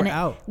static. Sure. And you were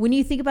out. When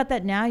you think about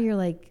that now, you're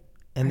like,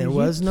 and there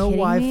was no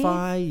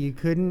Wi-Fi. You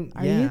couldn't.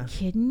 Are you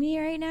kidding me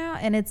right now?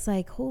 And it's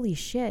like, holy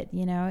shit,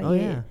 Oh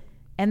yeah.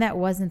 And that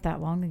wasn't that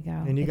long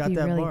ago. And you got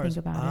that really bars.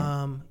 Think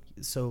about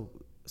it. So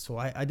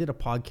I did a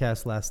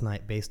podcast last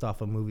night based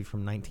off a movie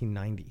from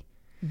 1990.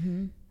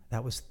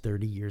 That was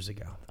 30 years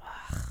ago.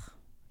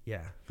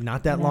 Yeah.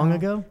 Not that long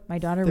ago. My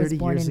daughter was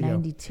born in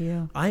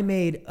 92. I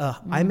made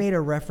a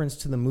reference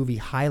to the movie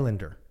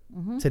Highlander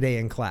today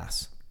in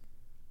class.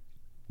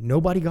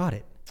 Nobody got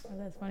it. Oh,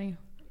 that's funny.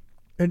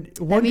 And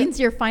that means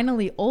you're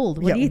finally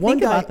old. What do you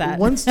think about that?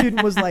 One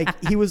student was like,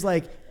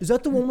 is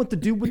that the one with the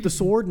dude with the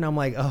sword? And I'm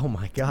like, oh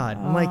my God.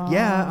 I'm like,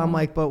 yeah. I'm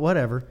like, but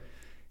whatever.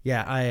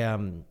 Yeah,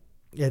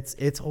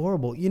 it's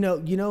horrible. You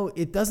know,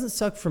 it doesn't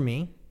suck for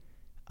me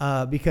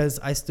because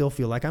I still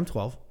feel like I'm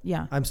 12.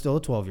 Yeah. I'm still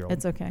a 12-year-old.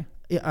 It's okay.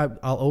 Yeah,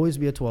 I'll always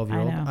be a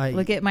 12-year-old. I know.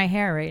 Look at my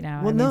hair right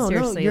now. Well,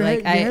 seriously. Your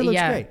hair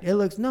looks great. It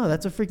looks,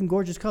 that's a freaking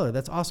gorgeous color.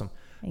 That's awesome.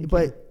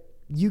 But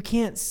you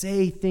can't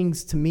say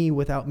things to me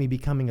without me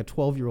becoming a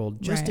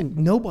 12-year-old.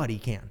 Nobody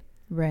can.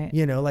 Right.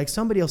 You know, like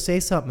somebody will say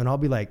something and I'll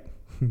be like,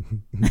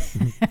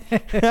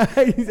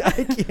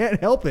 I can't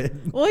help it.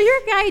 Well,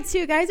 you're a guy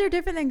too. Guys are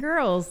different than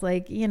girls.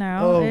 Like, you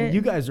know. Oh,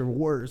 you guys are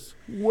worse.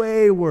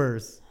 Way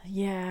worse.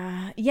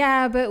 Yeah.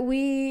 Yeah, but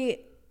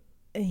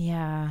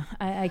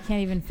I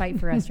can't even fight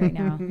for us right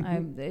now.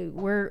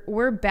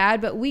 We're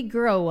bad, but we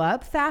grow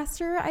up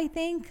faster, I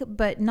think,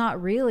 but not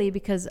really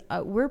because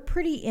we're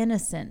pretty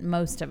innocent,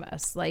 most of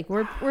us. Like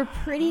we're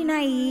pretty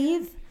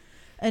naive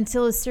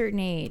until a certain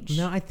age.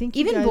 No, I think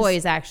even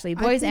boys actually,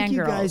 boys and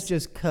girls. You guys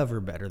just cover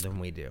better than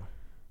we do.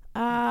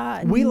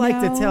 We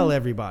like to tell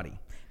everybody.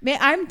 Man,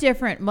 I'm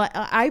different.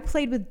 I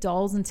played with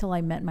dolls until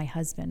I met my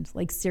husband.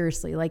 Like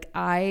seriously, like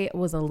I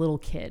was a little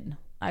kid.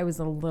 I was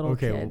a little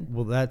kid. Okay,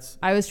 well that's.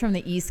 I was from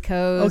the East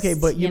Coast. Okay,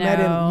 but you met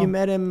him. You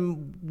met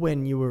him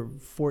when you were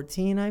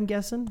 14, I'm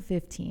guessing.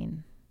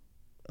 15.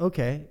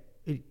 Okay,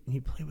 he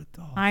played with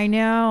dolls. I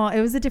know it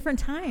was a different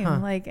time. Huh.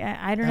 Like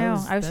I don't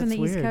know. I was from the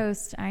East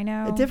Coast. I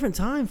know. A different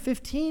time.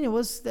 15.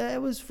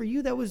 That was for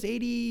you. That was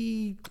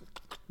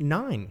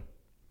 89.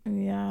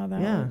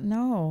 Yeah.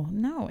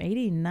 No.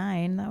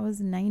 89. That was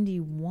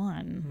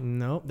 91.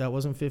 Nope, that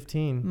wasn't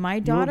 15. My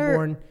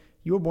daughter.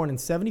 You were born in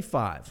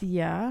 75.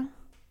 Yeah.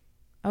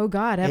 Oh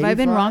God, have 85? I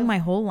been wrong my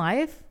whole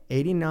life?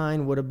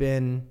 89 would have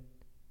been.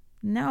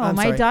 No,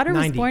 my daughter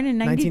 90, was born in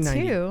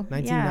 92.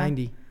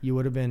 1990. Yeah. You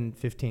would have been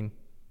 15.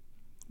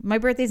 My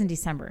birthday's in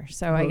December,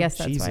 so I guess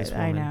that's Jesus, why.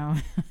 I know.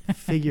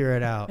 Figure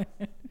it out.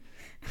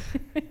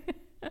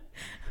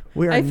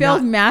 I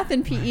failed math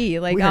and PE.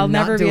 Like I'll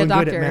never be a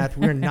doctor. Good at math.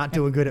 We're not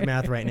doing good at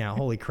math right now.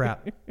 Holy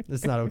crap!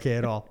 That's not okay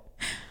at all.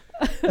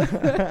 Oh,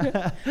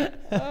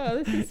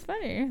 this is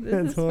funny.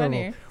 This is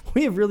funny.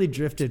 We have really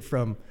drifted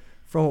from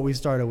what we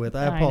started with.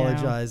 I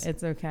apologize.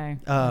 It's okay.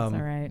 That's all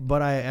right.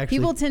 But I actually...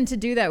 People tend to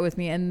do that with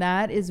me, and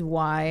that is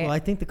why... Well, I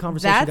think the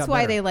conversation got better. That's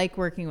why they like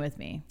working with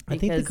me. I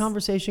think the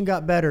conversation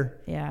got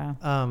better. Yeah.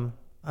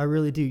 I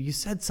really do. You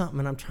said something,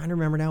 and I'm trying to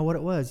remember now what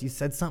it was. You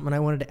said something, and I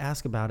wanted to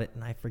ask about it,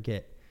 and I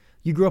forget.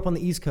 You grew up on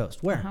the East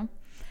Coast. Where?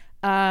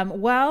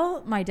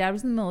 Well, my dad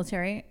was in the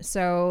military,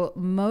 so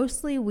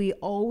mostly we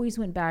always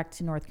went back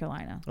to North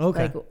Carolina.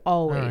 Okay. Like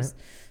always.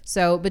 Right.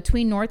 So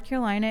between North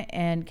Carolina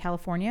and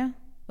California...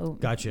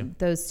 Gotcha.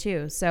 Those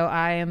two. So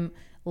I am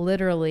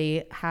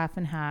literally half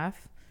and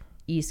half,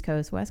 East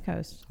Coast, West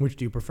Coast. Which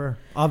do you prefer?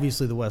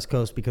 Obviously the West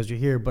Coast because you're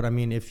here, but I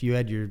mean, if you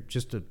had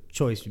just a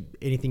choice,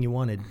 anything you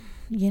wanted.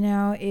 You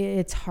know,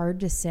 it's hard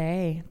to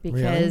say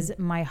because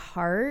my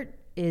heart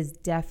is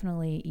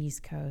definitely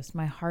East Coast.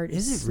 My heart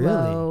is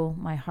slow.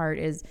 Really? My heart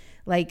is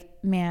like,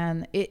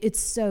 man,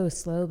 it's so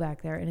slow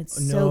back there, and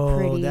it's so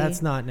pretty. No,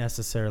 that's not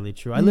necessarily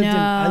true. I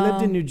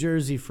lived in New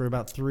Jersey for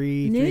about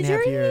three and a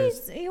half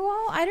years.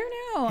 Well, I don't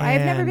know.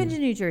 I've never been to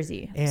New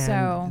Jersey,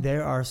 so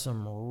there are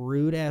some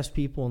rude ass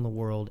people in the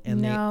world,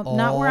 and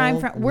not where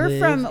I'm from. We're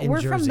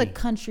from the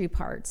country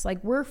parts.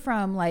 Like we're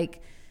from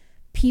like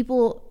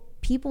people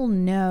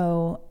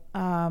know.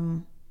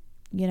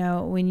 You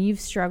know, when you've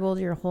struggled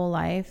your whole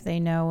life, they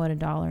know what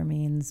 $1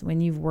 means.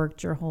 When you've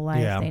worked your whole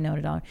life, they know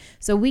what $1.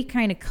 So we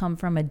kind of come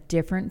from a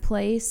different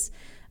place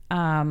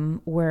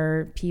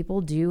where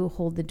people do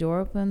hold the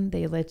door open.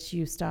 They let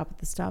you stop at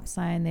the stop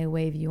sign. They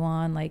wave you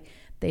on. Like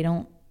they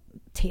don't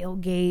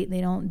tailgate. They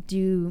don't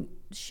do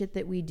shit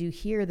that we do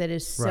here that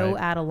is so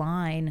out of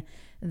line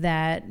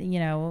that, you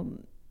know,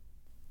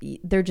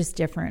 they're just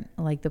different.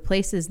 Like the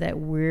places that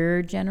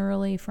we're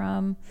generally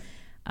from,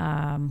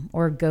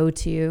 or go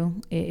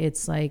to,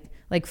 it's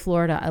like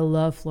Florida. I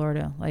love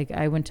Florida. Like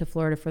I went to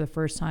Florida for the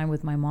first time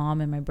with my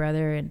mom and my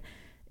brother, and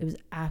it was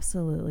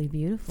absolutely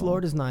beautiful.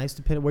 Florida's nice.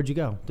 Where'd you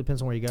go?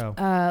 Depends on where you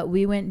go.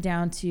 We went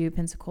down to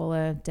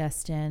Pensacola,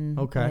 Destin,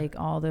 like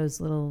all those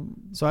little.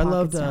 So I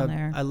loved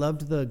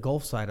the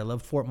Gulf side. I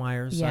loved Fort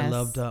Myers. Yes. I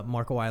loved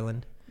Marco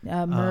Island.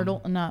 Not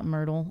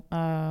Myrtle.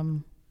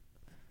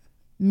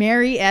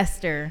 Mary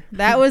Esther.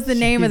 That was the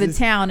name of the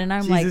town, and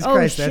I'm Jesus like,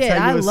 Christ, shit, that's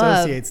how you associate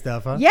associate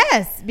stuff, huh?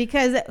 Yes,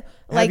 because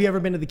have you ever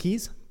been to the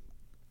Keys?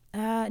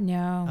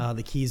 No.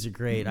 The Keys are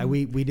great.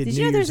 We did. Did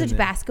you know there's a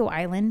Tabasco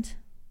Island?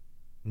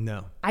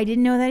 No, I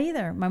didn't know that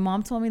either. My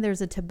mom told me there's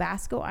a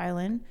Tabasco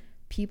Island.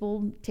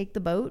 People take the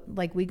boat,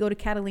 like we go to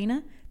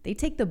Catalina. They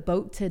take the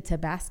boat to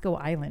Tabasco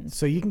Island.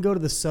 So you can go to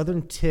the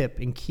southern tip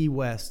in Key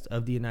West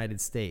of the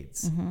United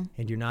States,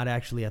 and you're not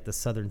actually at the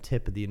southern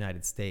tip of the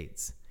United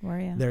States. Where are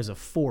you? There's a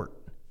fort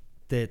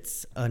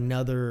that's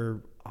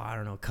another, I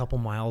don't know, a couple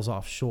miles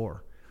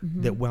offshore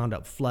that wound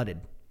up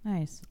flooded.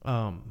 Nice.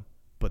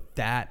 But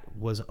that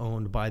was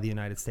owned by the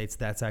United States.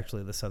 That's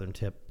actually the southern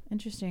tip.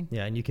 Interesting.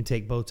 Yeah, and you can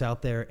take boats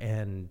out there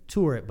and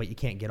tour it, but you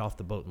can't get off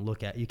the boat and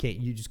look at.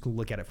 You just can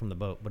look at it from the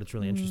boat, but it's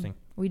really interesting.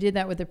 We did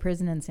that with the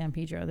prison in San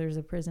Pedro. There's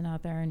a prison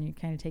out there, and you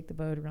kind of take the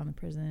boat around the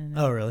prison.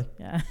 Oh, really?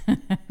 Yeah.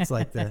 It's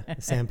like the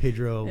San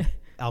Pedro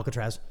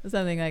Alcatraz.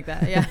 Something like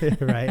that. Yeah.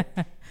 Right.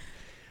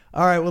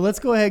 All right. Well, let's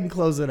go ahead and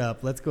close it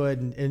up. Let's go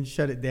ahead and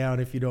shut it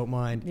down if you don't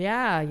mind.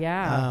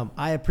 Yeah.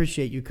 I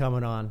appreciate you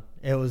coming on.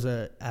 It was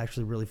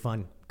actually really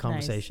fun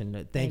conversation.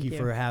 Nice. Thank you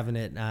for having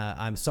it.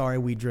 I'm sorry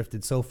we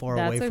drifted so far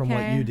away from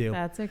what you do.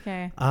 That's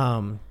okay.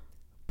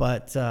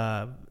 But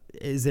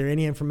is there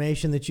any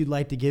information that you'd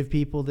like to give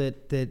people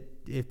that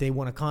if they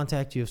want to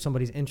contact you, if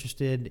somebody's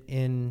interested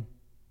in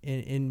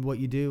what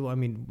you do? I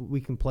mean, we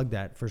can plug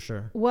that for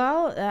sure.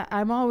 Well,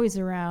 I'm always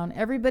around.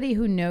 Everybody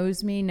who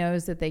knows me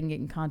knows that they can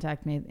get in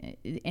contact with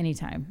me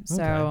anytime.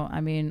 So, okay.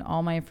 I mean,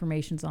 all my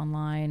information's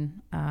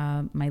online.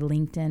 My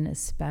LinkedIn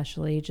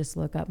especially. Just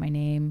look up my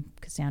name,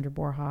 Cassandra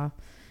Borja.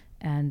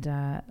 And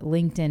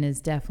LinkedIn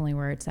is definitely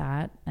where it's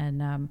at.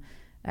 And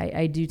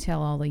I do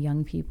tell all the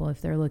young people,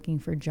 if they're looking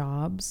for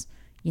jobs,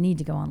 you need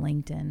to go on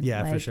LinkedIn.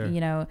 Yeah, for sure. You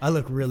know, I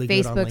look really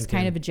good on LinkedIn. Facebook's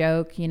kind of a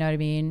joke, you know what I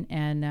mean?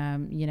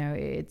 And, you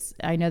know,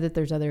 I know that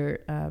there's other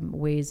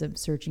ways of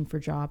searching for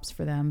jobs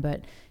for them,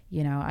 but,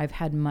 you know, I've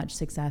had much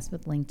success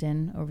with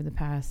LinkedIn over the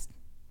past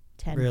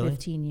 10,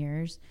 15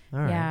 years. All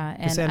right. Yeah.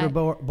 Cassandra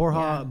Borja,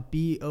 Borja,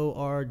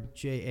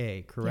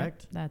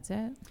 correct? Yep, that's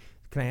it.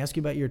 Can I ask you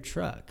about your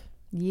truck?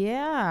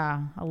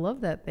 Yeah, I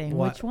love that thing.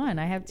 Which one?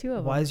 I have two of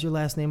them. Why is your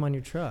last name on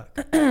your truck?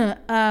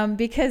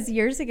 Because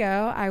years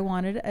ago, I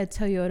wanted a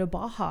Toyota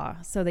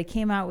Baja. So they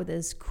came out with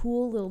this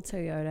cool little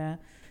Toyota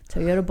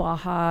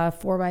Baja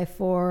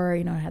 4x4.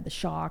 You know, it had the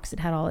shocks. It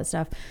had all that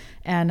stuff.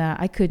 And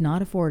I could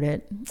not afford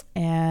it.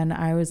 And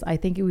I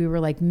think we were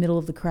like middle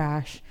of the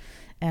crash.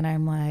 And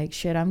I'm like,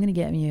 shit, I'm going to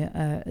get me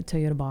a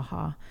Toyota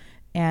Baja.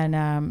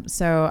 And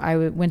so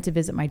I went to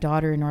visit my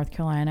daughter in North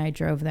Carolina. I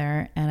drove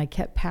there, and I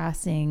kept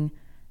passing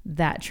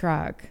that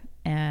truck,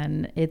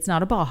 and it's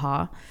not a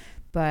Baja,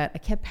 but I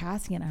kept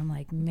passing it. And I'm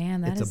like,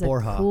 man, it's a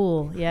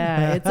cool,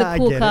 it's a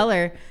cool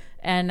color.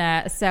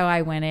 And so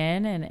I went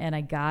in and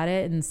I got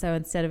it. And so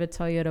instead of a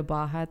Toyota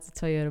Baja, it's a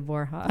Toyota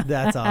Borja.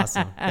 That's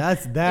awesome.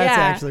 That's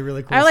actually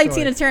really cool. I like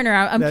Tina Turner.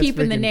 I'm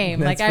keeping the name.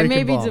 Like, I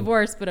may be bomb.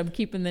 Divorced, but I'm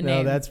keeping the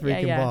name. No, that's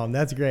freaking bomb.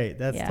 That's great.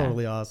 That's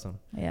totally awesome.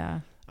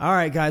 Yeah. All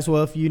right, guys.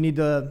 Well, if you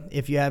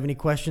have any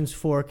questions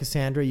for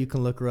Cassandra, you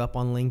can look her up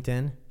on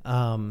LinkedIn.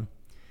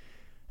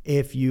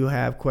 If you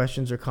have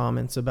questions or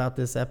comments about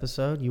this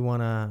episode, you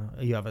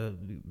have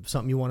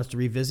something you want us to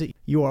revisit,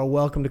 you are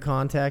welcome to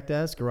contact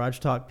us,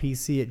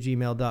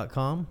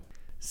 garagetalkpc@gmail.com.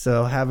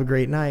 So have a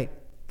great night.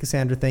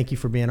 Cassandra, thank you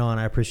for being on.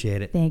 I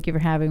appreciate it. Thank you for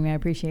having me. I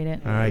appreciate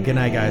it. All right. Good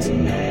night,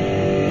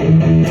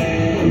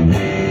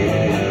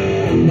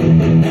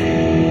 guys.